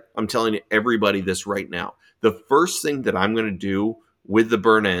 straight up, I'm telling everybody this right now. The first thing that I'm going to do with the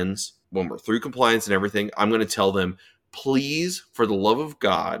burn ends, when we're through compliance and everything, I'm going to tell them, please, for the love of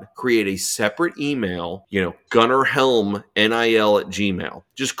God, create a separate email, Gunnar Helm NIL at Gmail.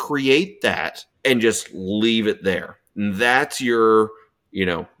 Just create that and just leave it there. And that's your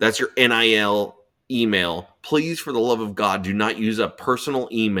NIL email. Please, for the love of God, do not use a personal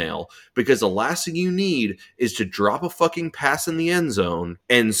email, because the last thing you need is to drop a fucking pass in the end zone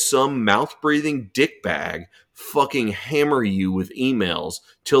and some mouth-breathing dickbag fucking hammer you with emails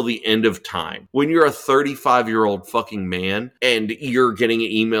till the end of time. When you're a 35-year-old fucking man and you're getting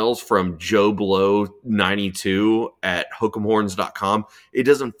emails from Joe Blow 92 at hook'emhorns.com, it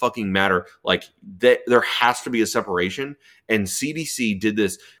doesn't fucking matter. Like, there has to be a separation. And CDC did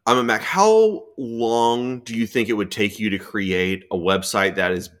this. I'm a Mac. How long do you think it would take you to create a website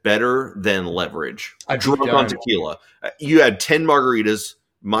that is better than Leverage? Drunk on tequila. You had 10 margaritas.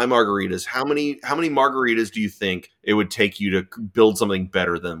 My margaritas. How many margaritas do you think it would take you to build something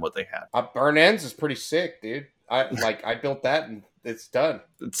better than what they had? Burn Ends is pretty sick, dude. I built that and it's done.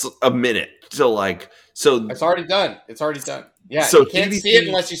 It's a minute. So it's already done. Yeah. So you can't see it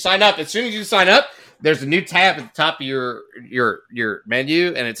unless you sign up. As soon as you sign up, there's a new tab at the top of your menu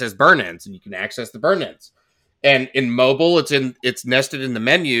and it says Burn Ends, and you can access the Burn Ends. And in mobile, it's nested in the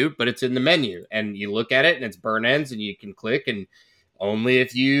menu, but it's in the menu, and you look at it, and it's burn ends, and you can click, and only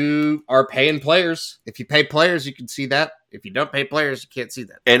if you are paying players. If you pay players, you can see that. If you don't pay players, you can't see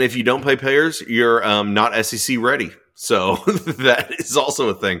that. And if you don't pay players, you're not SEC ready. So that is also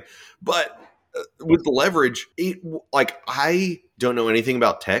a thing. But with the leverage, I don't know anything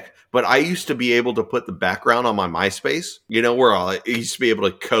about tech, but I used to be able to put the background on my MySpace, where I used to be able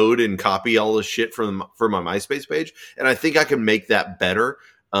to code and copy all the shit from my MySpace page. And I think I can make that better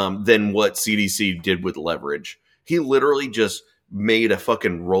than what CDC did with leverage. He literally just made a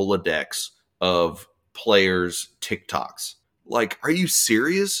fucking Rolodex of players' TikToks. Like, are you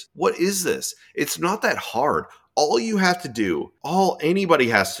serious? What is this? It's not that hard. All you have to do, all anybody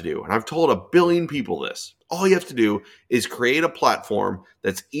has to do, and I've told a billion people this, all you have to do is create a platform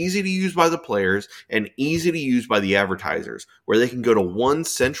that's easy to use by the players and easy to use by the advertisers, where they can go to one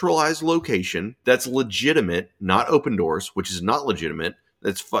centralized location that's legitimate, not Open Doors, which is not legitimate.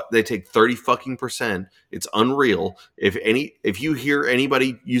 They take 30%. It's unreal. If you hear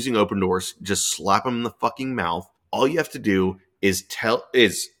anybody using Open Doors, just slap them in the fucking mouth. All you have to do is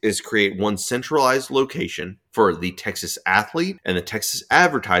create one centralized location for the Texas athlete and the Texas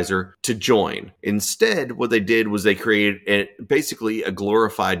advertiser to join. Instead, what they did was they created basically a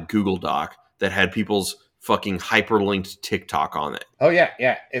glorified Google Doc that had people's fucking hyperlinked TikTok on it. Oh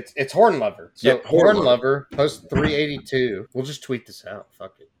yeah. It's Horn Lover. So yeah, Horn Lover post 382. We'll just tweet this out.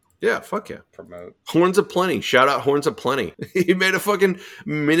 Fuck it. Yeah, fuck yeah. Promote. Horns of Plenty. Shout out Horns of Plenty. He made a fucking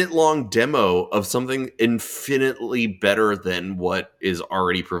minute-long demo of something infinitely better than what is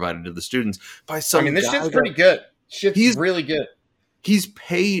already provided to the students by some. I mean, this shit's pretty good. He's really good. He's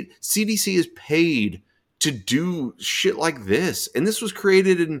paid. CDC is paid to do shit like this, and this was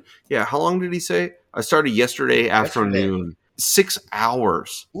created in how long did he say? I started yesterday afternoon. 6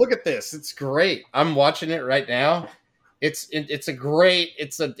 hours. Look at this. It's great. I'm watching it right now. It's great.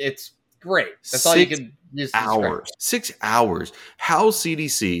 That's all you can use. 6 hours. How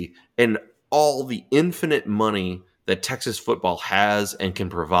CDC and all the infinite money that Texas football has and can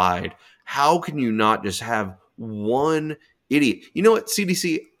provide, how can you not just have one idiot? You know what,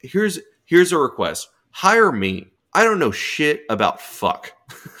 CDC? Here's a request. Hire me. I don't know shit about fuck.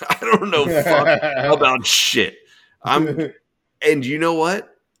 I don't know fuck about shit. And you know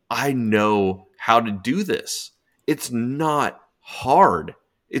what? I know how to do this. It's not hard.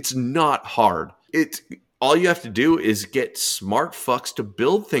 It's not hard. It's all you have to do is get smart fucks to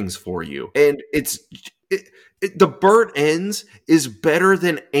build things for you. And the burnt ends is better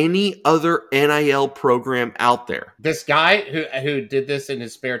than any other NIL program out there. This guy who did this in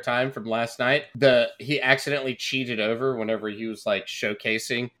his spare time from last night, he accidentally cheated over whenever he was like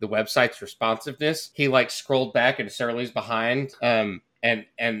showcasing the website's responsiveness. He like scrolled back and Surly's behind, and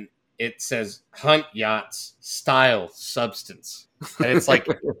it says Hunt Yachts Style Substance. And it's like,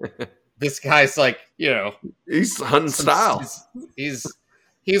 this guy's like, he's hunting style. He's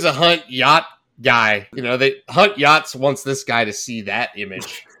a Hunt Yacht guy. Hunt Yachts wants this guy to see that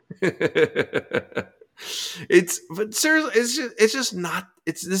image. But seriously, it's not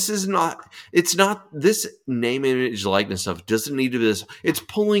this name, image, likeness stuff doesn't need to be this. It's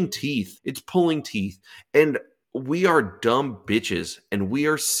pulling teeth. And we are dumb bitches, and we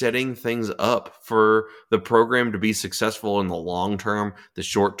are setting things up for the program to be successful in the long term, the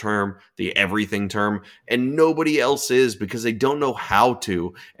short term, the everything term, and nobody else is because they don't know how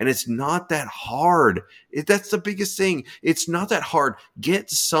to. And it's not that hard. That's the biggest thing. It's not that hard. Get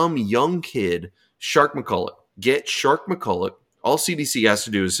some young kid, Shark McCulloch. Get Shark McCulloch. All CDC has to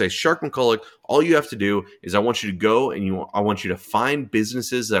do is say, Shark McCulloch, all you have to do is I want you to go and I want you to find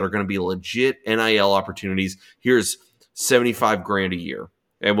businesses that are going to be legit NIL opportunities. Here's $75,000 a year.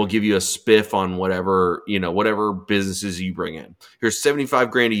 And we'll give you a spiff on whatever businesses you bring in. Here's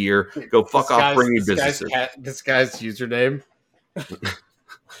 $75,000 a year. Go fuck off, bring me businesses. This guy's username.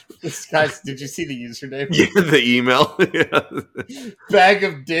 Did you see the username? Yeah, the email. Bag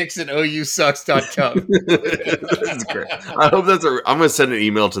of dicks at ousucks.com. That's great. I hope I'm going to send an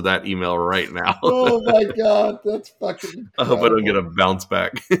email to that email right now. Oh my God. That's fucking incredible. I hope I don't get a bounce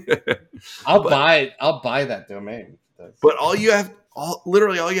back. I'll buy that domain. But all you have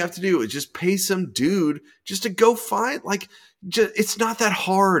to do is just pay some dude just to go find, it's not that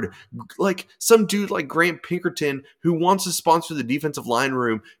hard. Like some dude like Grant Pinkerton who wants to sponsor the defensive line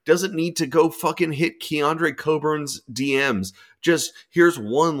room doesn't need to go fucking hit Keandre Coburn's DMs. Just here's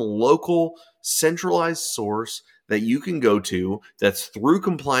one local centralized source that you can go to that's through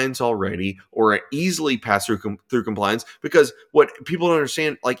compliance already or easily pass through compliance. Because what people don't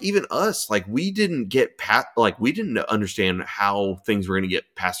understand, like even us, like we didn't understand how things were going to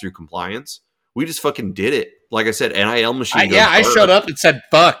get passed through compliance. We just fucking did it. Like I said, NIL machine. I showed up and said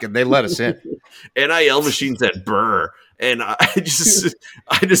fuck, and they let us in. NIL machine said brr, and I just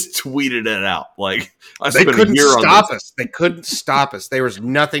tweeted it out. Like they couldn't stop us. They couldn't stop us. There was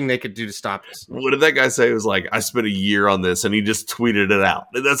nothing they could do to stop us. What did that guy say? It was like, I spent a year on this, and he just tweeted it out.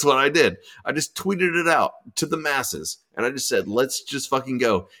 And that's what I did. I just tweeted it out to the masses, and I just said, let's just fucking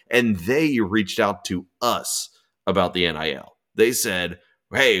go. And they reached out to us about the NIL. They said,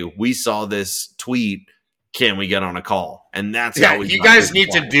 hey, we saw this tweet. Can we get on a call? And that's how we. You guys need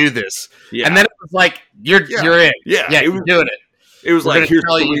to do this. Yeah. And then it was like, you're in. Yeah, you're doing it. It was like, here's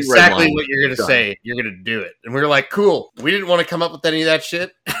tell you exactly what you're going to say. You're going to do it. And we were like, cool. We didn't want to come up with any of that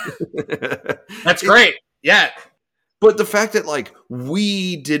shit. That's great. Yeah. But the fact that, like,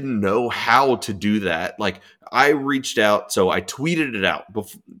 we didn't know how to do that, like, I reached out, so I tweeted it out.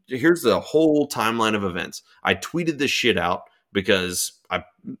 Here's the whole timeline of events. I tweeted this shit out because I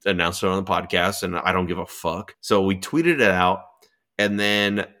announced it on the podcast, and I don't give a fuck. So we tweeted it out, and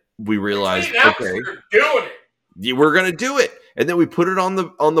then we realized, okay, we're going to do it. And then we put it on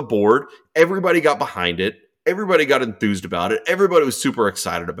the board. Everybody got behind it. Everybody got enthused about it. Everybody was super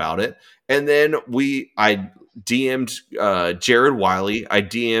excited about it. And then I DM'd Jared Wiley. I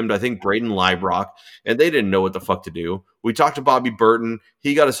DM'd, I think, Braden Liebrock, and they didn't know what the fuck to do. We talked to Bobby Burton.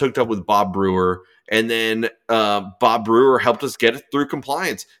 He got us hooked up with Bob Brewer. And then Bob Brewer helped us get it through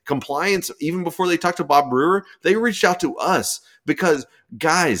compliance. Compliance, even before they talked to Bob Brewer, they reached out to us because,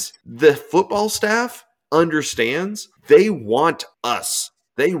 guys, the football staff understands they want us.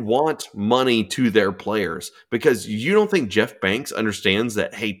 They want money to their players because you don't think Jeff Banks understands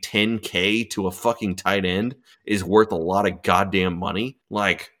that, hey, $10K to a fucking tight end is worth a lot of goddamn money?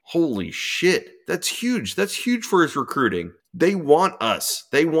 Like, holy shit. That's huge. That's huge for his recruiting. They want us.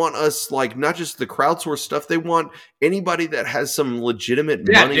 They want us, like, not just the crowdsource stuff. They want anybody that has some legitimate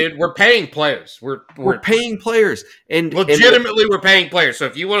money. Yeah, dude, we're paying players. We're paying players. And legitimately, we're paying players. So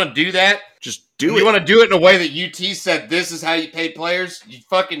if you want to do that, just do it. You want to do it in a way that UT said this is how you pay players, you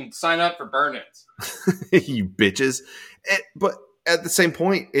fucking sign up for burn-ins. You bitches. But at the same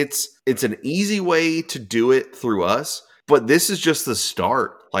point, it's an easy way to do it through us. But this is just the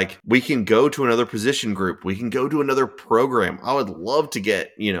start. Like, we can go to another position group. We can go to another program. I would love to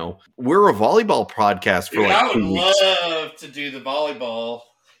get, we're a volleyball podcast for like 2 weeks. I would love to do the volleyball.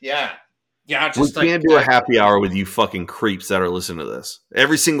 Yeah. Yeah, we can't do a happy hour with you fucking creeps that are listening to this.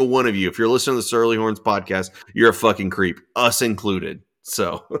 Every single one of you, if you're listening to the Surly Horns podcast, you're a fucking creep, us included.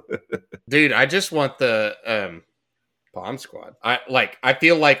 So, dude, I just want the Bomb Squad. I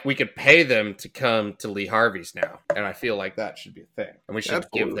feel like we could pay them to come to Lee Harvey's now, and I feel like that should be a thing, and we should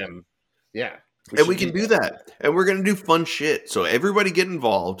give them, and we can do that, and we're gonna do fun shit. So everybody get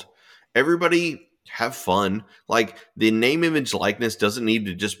involved. Everybody have fun. Like, the name, image, likeness doesn't need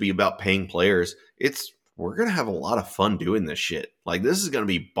to just be about paying players. We're gonna have a lot of fun doing this shit. Like, this is gonna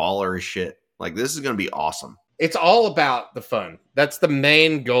be baller as shit. Like, this is gonna be awesome. It's all about the fun. That's the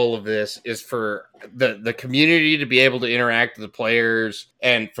main goal of this, is for the community to be able to interact with the players,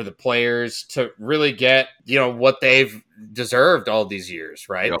 and for the players to really get, what they've deserved all these years,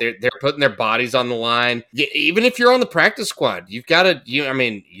 right? Yep. They're putting their bodies on the line. Even if you're on the practice squad, you've got to,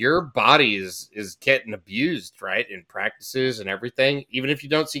 your body is getting abused, right? In practices and everything, even if you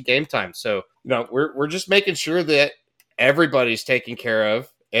don't see game time. So, we're just making sure that everybody's taken care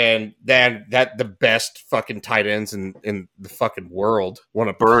of. And then that the best fucking tight ends in the fucking world want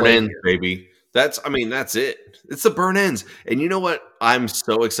to burn in, baby. That's it. It's the burn ends. And you know what I'm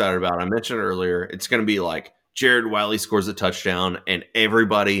so excited about? I mentioned earlier, it's going to be like Jared Wiley scores a touchdown and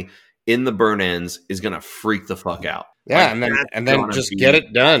everybody in the burn ends is going to freak the fuck out. Yeah, and then just get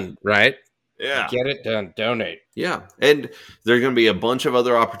it done, right? Yeah. Get it done. Donate. Yeah. And there's going to be a bunch of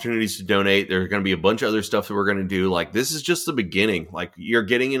other opportunities to donate. There's going to be a bunch of other stuff that we're going to do. Like, this is just the beginning. Like, you're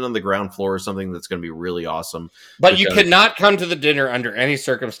getting in on the ground floor of something that's going to be really awesome. But you cannot come to the dinner under any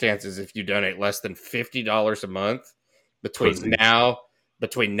circumstances if you donate less than $50 a month between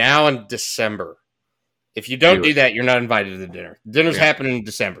now and December. If you don't do that, you're not invited to the dinner. Dinner's happening in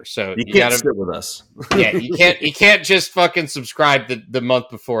December, so you gotta sit with us. Yeah, you can't just fucking subscribe the month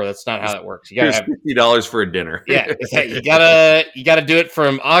before. That's not how that works. You gotta have $50 for a dinner. Yeah, you gotta do it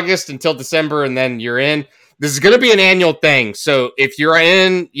from August until December, and then you're in. This is gonna be an annual thing. So if you're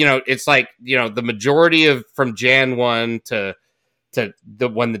in, it's like the majority of from Jan 1 to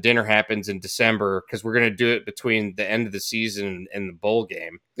when the dinner happens in December, because we're gonna do it between the end of the season and the bowl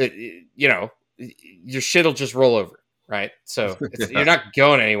game. Your shit will just roll over, right? So you're not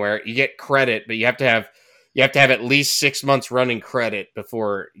going anywhere. You get credit, but you have to have at least 6 months running credit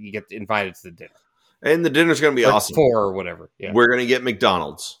before you get invited to the dinner. And the dinner's going to be awesome. 4 or whatever. Yeah. We're going to get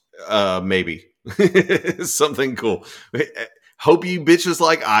McDonald's. Maybe something cool. Hope you bitches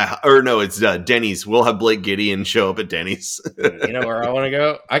like it's Denny's. We'll have Blake Gideon show up at Denny's. You know where I want to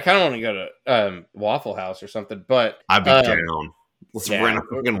go? I kind of want to go to Waffle House or something, but I'd be down. Let's rent a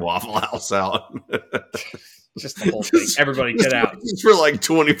fucking Waffle House out. Just the whole thing. Everybody get out for like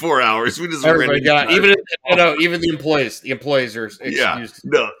 24 hours. We just everybody get out. Even the employees. The employees are excused. Yeah,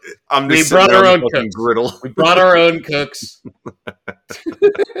 no, We brought our own cooks. Griddle. We brought our own cooks.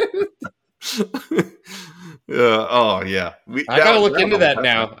 Oh yeah. I gotta look into that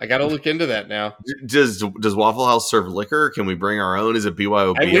now. Does Waffle House serve liquor? Can we bring our own? Is it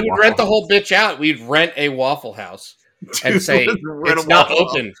BYOB? And we would rent the whole bitch out. We'd rent a Waffle House and say it's not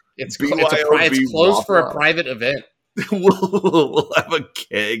open. It's closed for a private event. We'll have a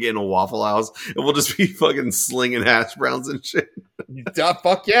keg in a Waffle House, and we'll just be fucking slinging hash browns and shit.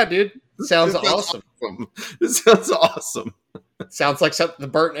 Fuck yeah, dude! Sounds awesome. This sounds awesome. Sounds like something the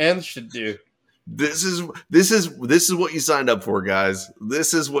Burnt Ends should do. This is what you signed up for, guys.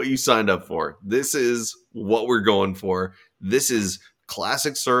 This is what you signed up for. This is what we're going for. This is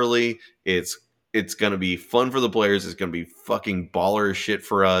classic Surly. It's gonna be fun for the players. It's gonna be fucking baller as shit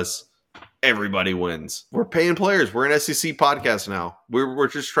for us. Everybody wins. We're paying players. We're an SEC podcast now. We're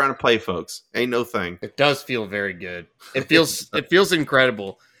just trying to play, folks. Ain't no thing. It does feel very good. It feels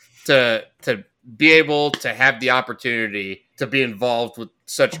incredible to be able to have the opportunity to be involved with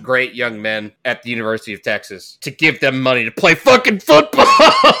such great young men at the University of Texas, to give them money to play fucking football.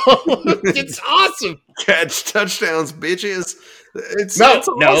 It's awesome. Catch touchdowns, bitches. No,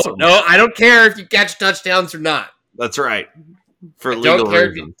 I don't care if you catch touchdowns or not. That's right. For legal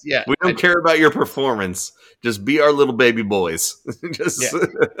reasons. We don't care about your performance. Just be our little baby boys. That's what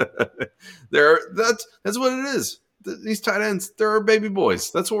it is. These tight ends, they're our baby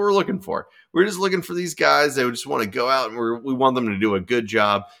boys. That's what we're looking for. We're just looking for these guys. They just want to go out, and we want them to do a good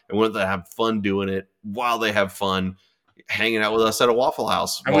job, and we want them to have fun doing it while they have fun hanging out with us at a Waffle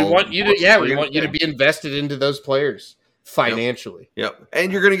House. And we want you to be invested into those players financially. Yep.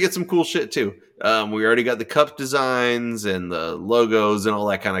 And you're going to get some cool shit too. We already got the cup designs and the logos and all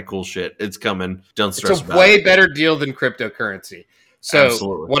that kind of cool shit. It's coming. Don't stress about it. It's a way better deal than cryptocurrency. So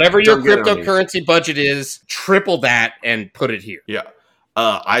absolutely. Whatever your cryptocurrency budget is, triple that and put it here. Yeah.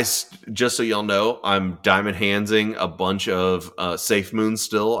 Just so y'all know, I'm diamond handsing a bunch of Safe Moon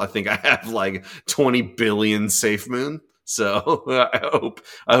still. I think I have like 20 billion Safe Moon. So I hope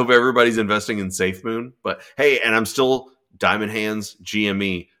everybody's investing in Safe Moon. But hey, and I'm still diamond hands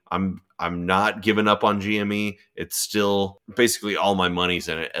GME. I'm not giving up on GME. It's still basically all my money's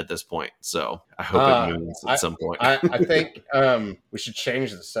in it at this point. So I hope it moves at some point. I think we should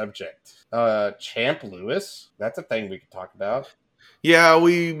change the subject. Champ Lewis, that's a thing we could talk about. Yeah,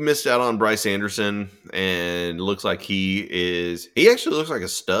 we missed out on Bryce Anderson, and it looks like he actually looks like a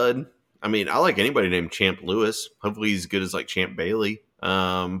stud. I mean, I like anybody named Champ Lewis. Hopefully he's as good as like Champ Bailey.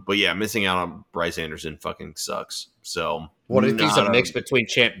 But yeah, missing out on Bryce Anderson fucking sucks. So what if he's a mix between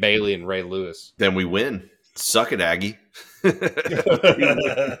Champ Bailey and Ray Lewis? Then we win. Suck it, Aggie. The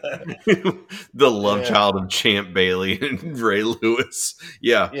love child of Champ Bailey and Ray Lewis.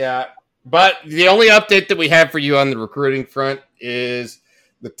 Yeah. Yeah. But the only update that we have for you on the recruiting front is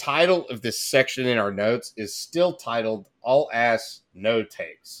the title of this section in our notes is still titled All Ass No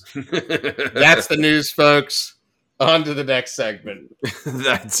Takes. That's the news, folks. On to the next segment.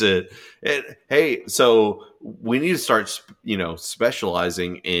 That's it. And, hey, so we need to start,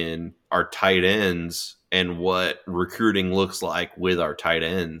 specializing in our tight ends and what recruiting looks like with our tight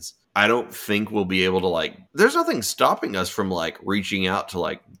ends. I don't think we'll be able to there's nothing stopping us from reaching out to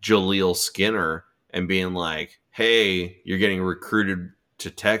Jaleel Skinner and being like, hey, you're getting recruited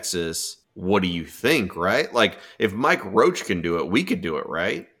to Texas. What do you think? Right? If Mike Roach can do it, we could do it.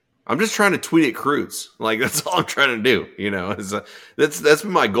 Right? I'm just trying to tweet at Cruz. That's all I'm trying to do. That's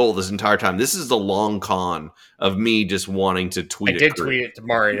been my goal this entire time. This is the long con of me just wanting to tweet. I did tweet it to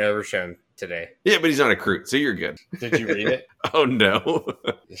Mario Overshown today. Yeah, but he's not a Cruz, so you're good. Did you read it? Oh no,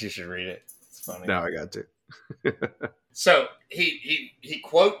 you should read it. It's funny. Now I got to. So he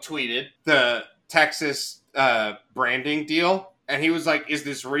quote tweeted the Texas branding deal, and he was like, "Is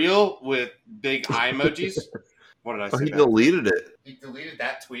this real?" with big eye emojis. What did I say? He deleted it. He deleted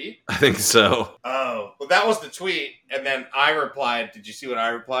that tweet? I think so. Oh. Well, that was the tweet. And then I replied. Did you see what I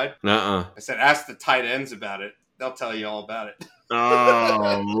replied? I said, ask the tight ends about it. They'll tell you all about it.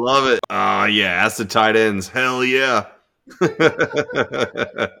 Oh, love it. Oh, yeah. Ask the tight ends. Hell yeah.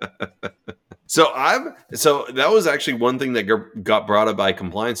 So that was actually one thing that got brought up by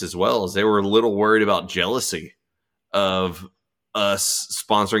compliance as well, is they were a little worried about jealousy of us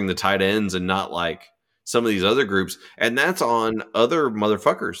sponsoring the tight ends and not some of these other groups, and that's on other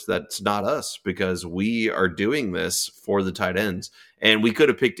motherfuckers. That's not us, because we are doing this for the tight ends. And we could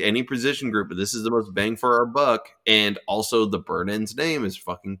have picked any position group, but this is the most bang for our buck. And also the burn end's name is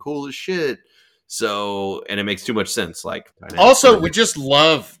fucking cool as shit. So, and it makes too much sense. Like, also, we just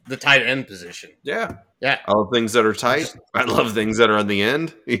love the tight end position. Yeah. Yeah. I love things that are tight. I love things that are on the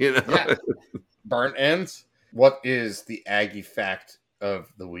end, you know? Yeah. Burnt ends. What is the Aggie fact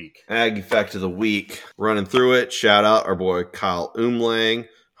of the week? Aggie fact of the week. Running through it. Shout out our boy Kyle Umlang.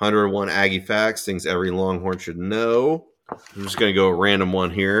 101 Aggie facts, things every Longhorn should know. I'm just going to go a random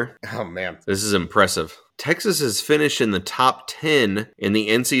one here. Oh, man. This is impressive. Texas has finished in the top 10 in the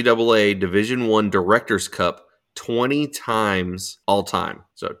NCAA Division I Directors Cup 20 times all time.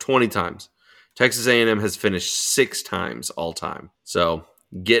 So 20 times. Texas A&M has finished 6 times all time. So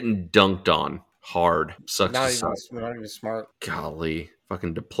getting dunked on hard. Sucks to suck. Not even smart. Golly.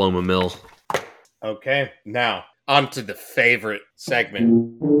 Fucking diploma mill. Okay. Now, on to the favorite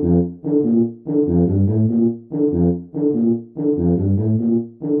segment.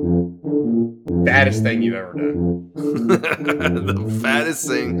 Fattest thing you've ever done. The fattest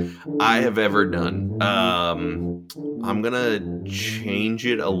thing I have ever done. I'm gonna change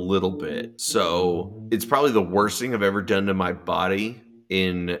it a little bit. So it's probably the worst thing I've ever done to my body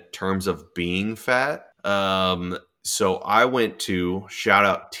in terms of being fat. So I went to, shout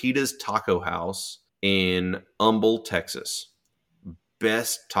out, Tita's Taco House in Humble, Texas.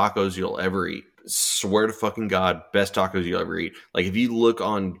 Best tacos you'll ever eat. Swear to fucking God, best tacos you'll ever eat. Like, if you look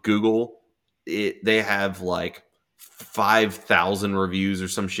on Google, they have like 5,000 reviews or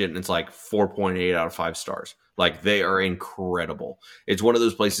some shit, and it's like 4.8 out of 5 stars. Like, they are incredible. It's one of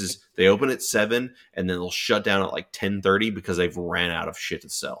those places, they open at 7 and then they'll shut down at like 10:30 because they've ran out of shit to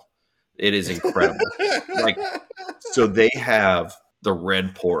sell. It is incredible. Like, so they have the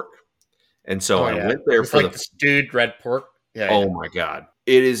red pork. And so I went there for the stewed red pork. Yeah. Oh my God.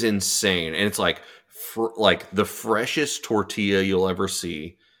 It is insane. And it's like the freshest tortilla you'll ever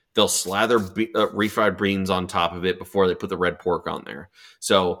see. They'll slather refried beans on top of it before they put the red pork on there.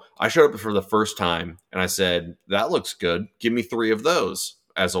 So I showed up for the first time and I said, that looks good. Give me 3 of those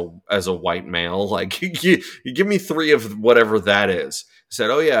as a white male. Like, you give me 3 of whatever that is. I said,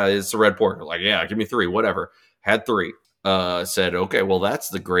 oh yeah, it's the red pork. I'm like, yeah, give me 3, whatever. Had 3. Said, okay, well, that's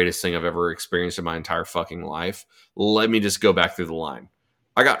the greatest thing I've ever experienced in my entire fucking life. Let me just go back through the line.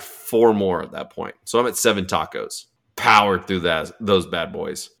 I got 4 more at that point. So I'm at 7 tacos. Powered through those bad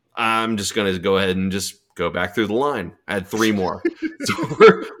boys. I'm just going to go ahead and just go back through the line. I had 3 more.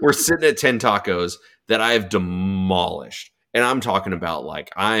 So we're sitting at 10 tacos that I have demolished. And I'm talking about,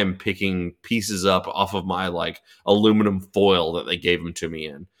 like, I am picking pieces up off of my, like, aluminum foil that they gave them to me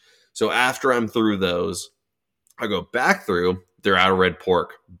in. So after I'm through those, I go back through. They're out of red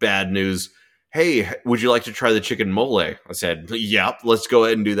pork. Bad news. Hey, would you like to try the chicken mole? I said, yep, let's go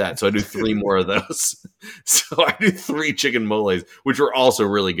ahead and do that. So I do 3 more of those. So I do 3 chicken moles, which were also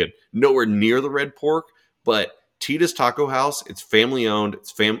really good. Nowhere near the red pork, but Tita's Taco House, it's family owned,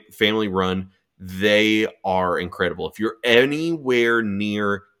 it's family run. They are incredible. If you're anywhere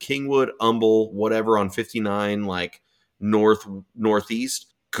near Kingwood, Humble, whatever on 59, like northeast,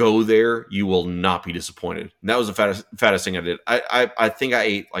 go there. You will not be disappointed. And that was the fattest thing I did. I think I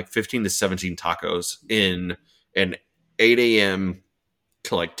ate like 15 to 17 tacos in an 8 a.m.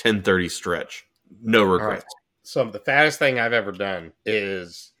 to like 10:30 stretch. No regrets. Right. So the fattest thing I've ever done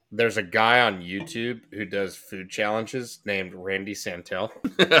is there's a guy on YouTube who does food challenges named Randy Santel.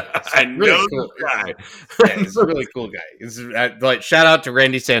 I know cool guy. Yeah, he's a really cool guy. It's like, shout out to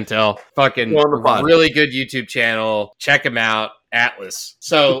Randy Santel. Fucking really good YouTube channel. Check him out. Atlas.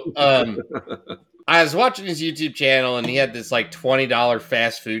 So I was watching his YouTube channel and he had this like $20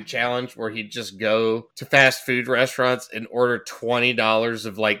 fast food challenge where he'd just go to fast food restaurants and order $20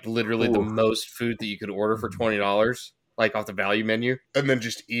 of like literally the most food that you could order for $20, like off the value menu, and then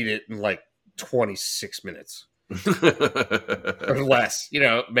just eat it in like 26 minutes. Or less,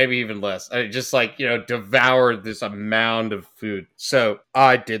 maybe even less. I just like, devoured this amount of food. So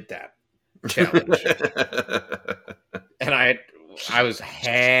I did that challenge. And I was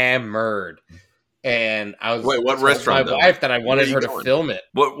hammered, and I was what restaurant? My wife that I wanted her to film it.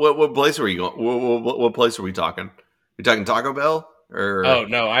 What place were you going? What place are we talking? You talking Taco Bell or? Oh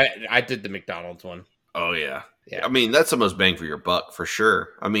no, I did the McDonald's one. Oh yeah. I mean, that's the most bang for your buck for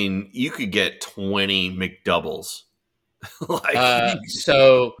sure. I mean, you could get 20 McDoubles.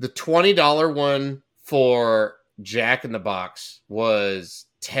 So the $20 one for Jack in the Box was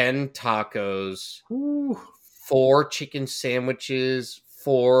 10 tacos. 4 chicken sandwiches,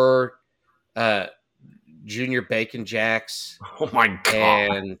 4 junior bacon jacks. Oh my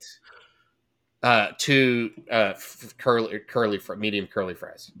God. And Two medium curly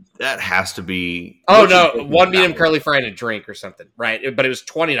fries. That has to be. Oh no, one medium curly fry and a drink or something, right? But it was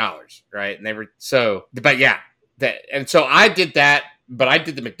 $20, right? And they were but yeah, and so I did that, but I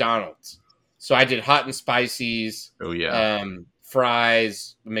did the McDonald's. So I did hot and spicy's. Oh yeah.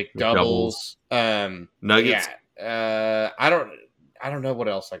 Fries, McDoubles, nuggets. Yeah, I don't know what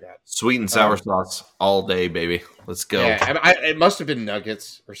else I got. Sweet and sour sauce all day, baby. Let's go. Yeah, it must have been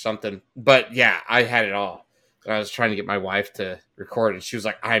nuggets or something. But yeah, I had it all. And I was trying to get my wife to record it. She was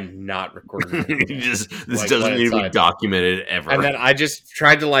like, "I'm not recording this doesn't need to be documented ever." And then I just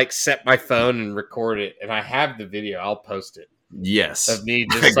tried to like set my phone and record it, and I have the video. I'll post it. Yes, of me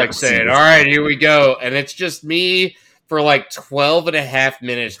just like saying, "All right, here we go," and it's just me for like 12 and a half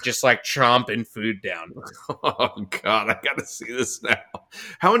minutes, just like chomping food down. Oh God, I gotta see this now.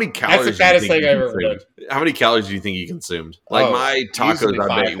 How many calories? That's the fattest thing I've ever done. How many calories do you think you consumed? Like my tacos,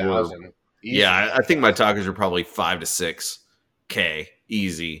 I bet were. Yeah, I think my tacos are probably 5 to 6K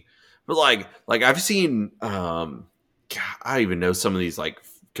easy. But like I've seen, God, I don't even know some of these like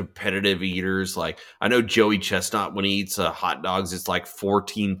competitive eaters. Like I know Joey Chestnut, when he eats hot dogs, it's like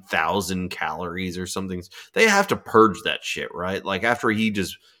 14,000 calories or something. They have to purge that shit, right? Like after he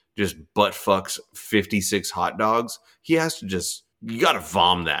just butt fucks 56 hot dogs, he has to you got to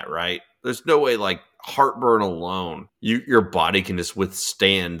vom that, right? There's no way like heartburn alone, your body can just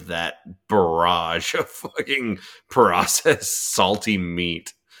withstand that barrage of fucking processed salty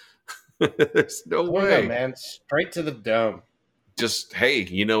meat. There's no way, man. Straight to the dome. Just, hey,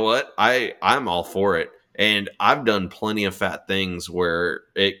 you know what? I'm all for it. And I've done plenty of fat things where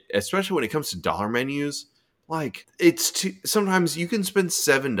especially when it comes to dollar menus, like sometimes you can spend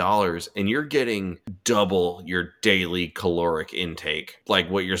 $7 and you're getting double your daily caloric intake, like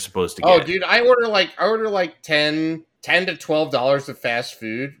what you're supposed to get. Oh, dude, I order like $10 to $12 of fast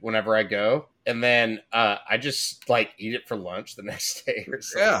food whenever I go, and then I just like eat it for lunch the next day or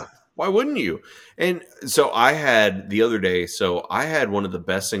something. Yeah. Why wouldn't you? And so I had the other day, I had one of the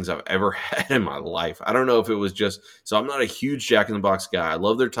best things I've ever had in my life. I don't know if it was so I'm not a huge Jack in the Box guy. I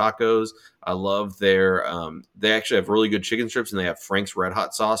love their tacos. I love their, they actually have really good chicken strips, and they have Frank's Red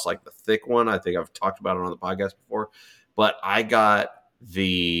Hot sauce, like the thick one. I think I've talked about it on the podcast before. But I got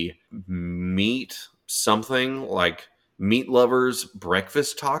the meat lovers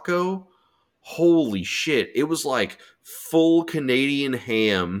breakfast taco. Holy shit. It was like full Canadian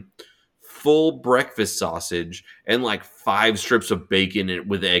ham, full breakfast sausage, and like 5 strips of bacon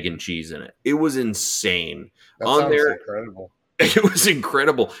with egg and cheese in it. It was insane. That sounds incredible. It was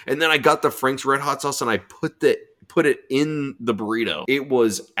incredible. And then I got the Frank's Red Hot sauce and I put it in the burrito. It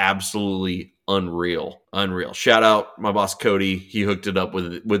was absolutely unreal. Shout out my boss Cody. He hooked it up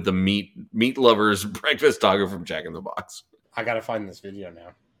with the meat lovers breakfast taco from Jack in the Box. I gotta find this video now.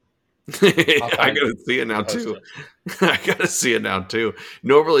 I gotta see it now too. I gotta see it now too.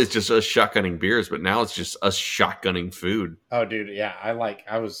 Normally it's just us shotgunning beers, but now it's just us shotgunning food. Oh, dude, yeah, I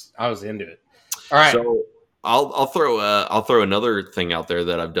was into it. All right, so I'll throw another thing out there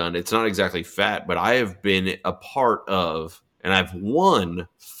that I've done. It's not exactly fat, but I have been a part of, and I've won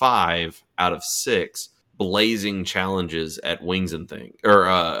 5 out of 6 blazing challenges at Wings and Thing or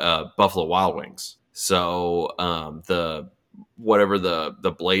Buffalo Wild Wings. So whatever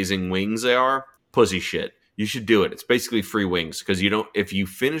the blazing wings they are, pussy shit. You should do it. It's basically free wings because if you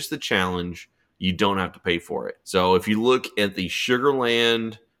finish the challenge, you don't have to pay for it. So if you look at the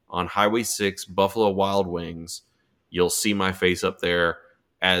Sugarland on Highway 6 Buffalo Wild Wings, you'll see my face up there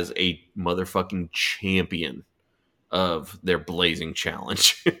as a motherfucking champion of their blazing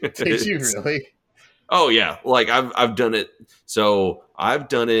challenge. Did you really? Oh yeah, like I've done it. So I've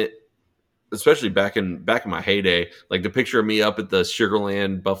done it, especially back in my heyday. Like the picture of me up at the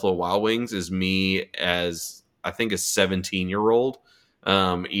Sugarland Buffalo Wild Wings is me as I think a 17-year-old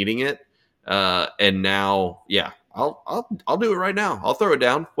eating it. And now, yeah, I'll do it right now. I'll throw it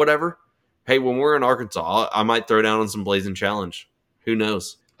down. Whatever. Hey, when we're in Arkansas, I might throw down on some blazing challenge. Who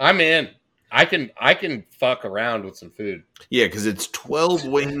knows? I'm in. I can fuck around with some food. Yeah, because it's 12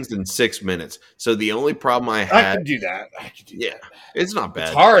 wings in 6 minutes. So the only problem I had, I can do that. Yeah, it's not bad.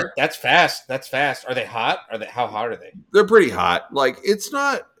 It's hard. That's fast. Are they hot? How hot are they? They're pretty hot. Like it's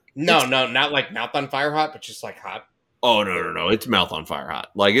not. No, not like mouth on fire hot, but just like hot. Oh no! It's mouth on fire hot.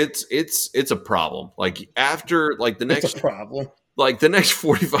 Like it's a problem. Like after like the next it's a problem. Like the next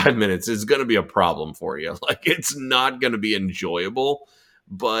 45 minutes is going to be a problem for you. Like it's not going to be enjoyable,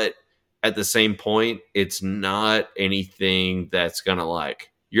 but at the same point, it's not anything that's going to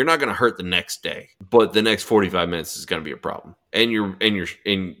like you're not going to hurt the next day, but the next 45 minutes is going to be a problem. And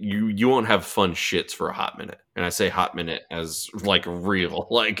you won't have fun shits for a hot minute. And I say hot minute as like real,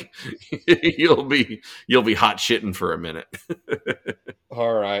 like you'll be hot shitting for a minute.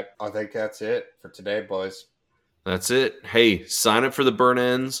 All right. I think that's it for today, boys. That's it. Hey, sign up for the burn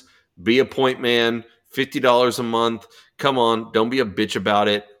ends. Be a point man. $50 a month. Come on, don't be a bitch about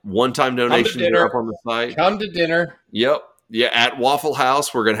it. One-time donations are up on the site. Come to dinner. Yep. Yeah, at Waffle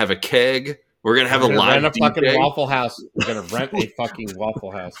House, we're gonna have a keg. We're gonna have a live rent a DJ. fucking Waffle House. We're gonna rent a fucking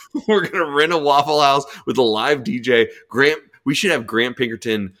Waffle House. We're gonna rent a Waffle House with a live DJ. We should have Grant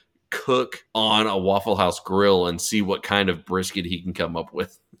Pinkerton cook on a Waffle House grill and see what kind of brisket he can come up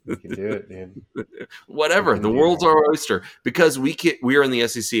with. We can do it, dude. Whatever. The world's our oyster because we are in the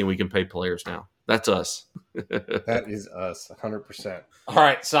SEC and we can pay players now. That's us. That is us, 100%. All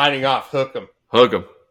right, signing off. Hook 'em. Hook 'em.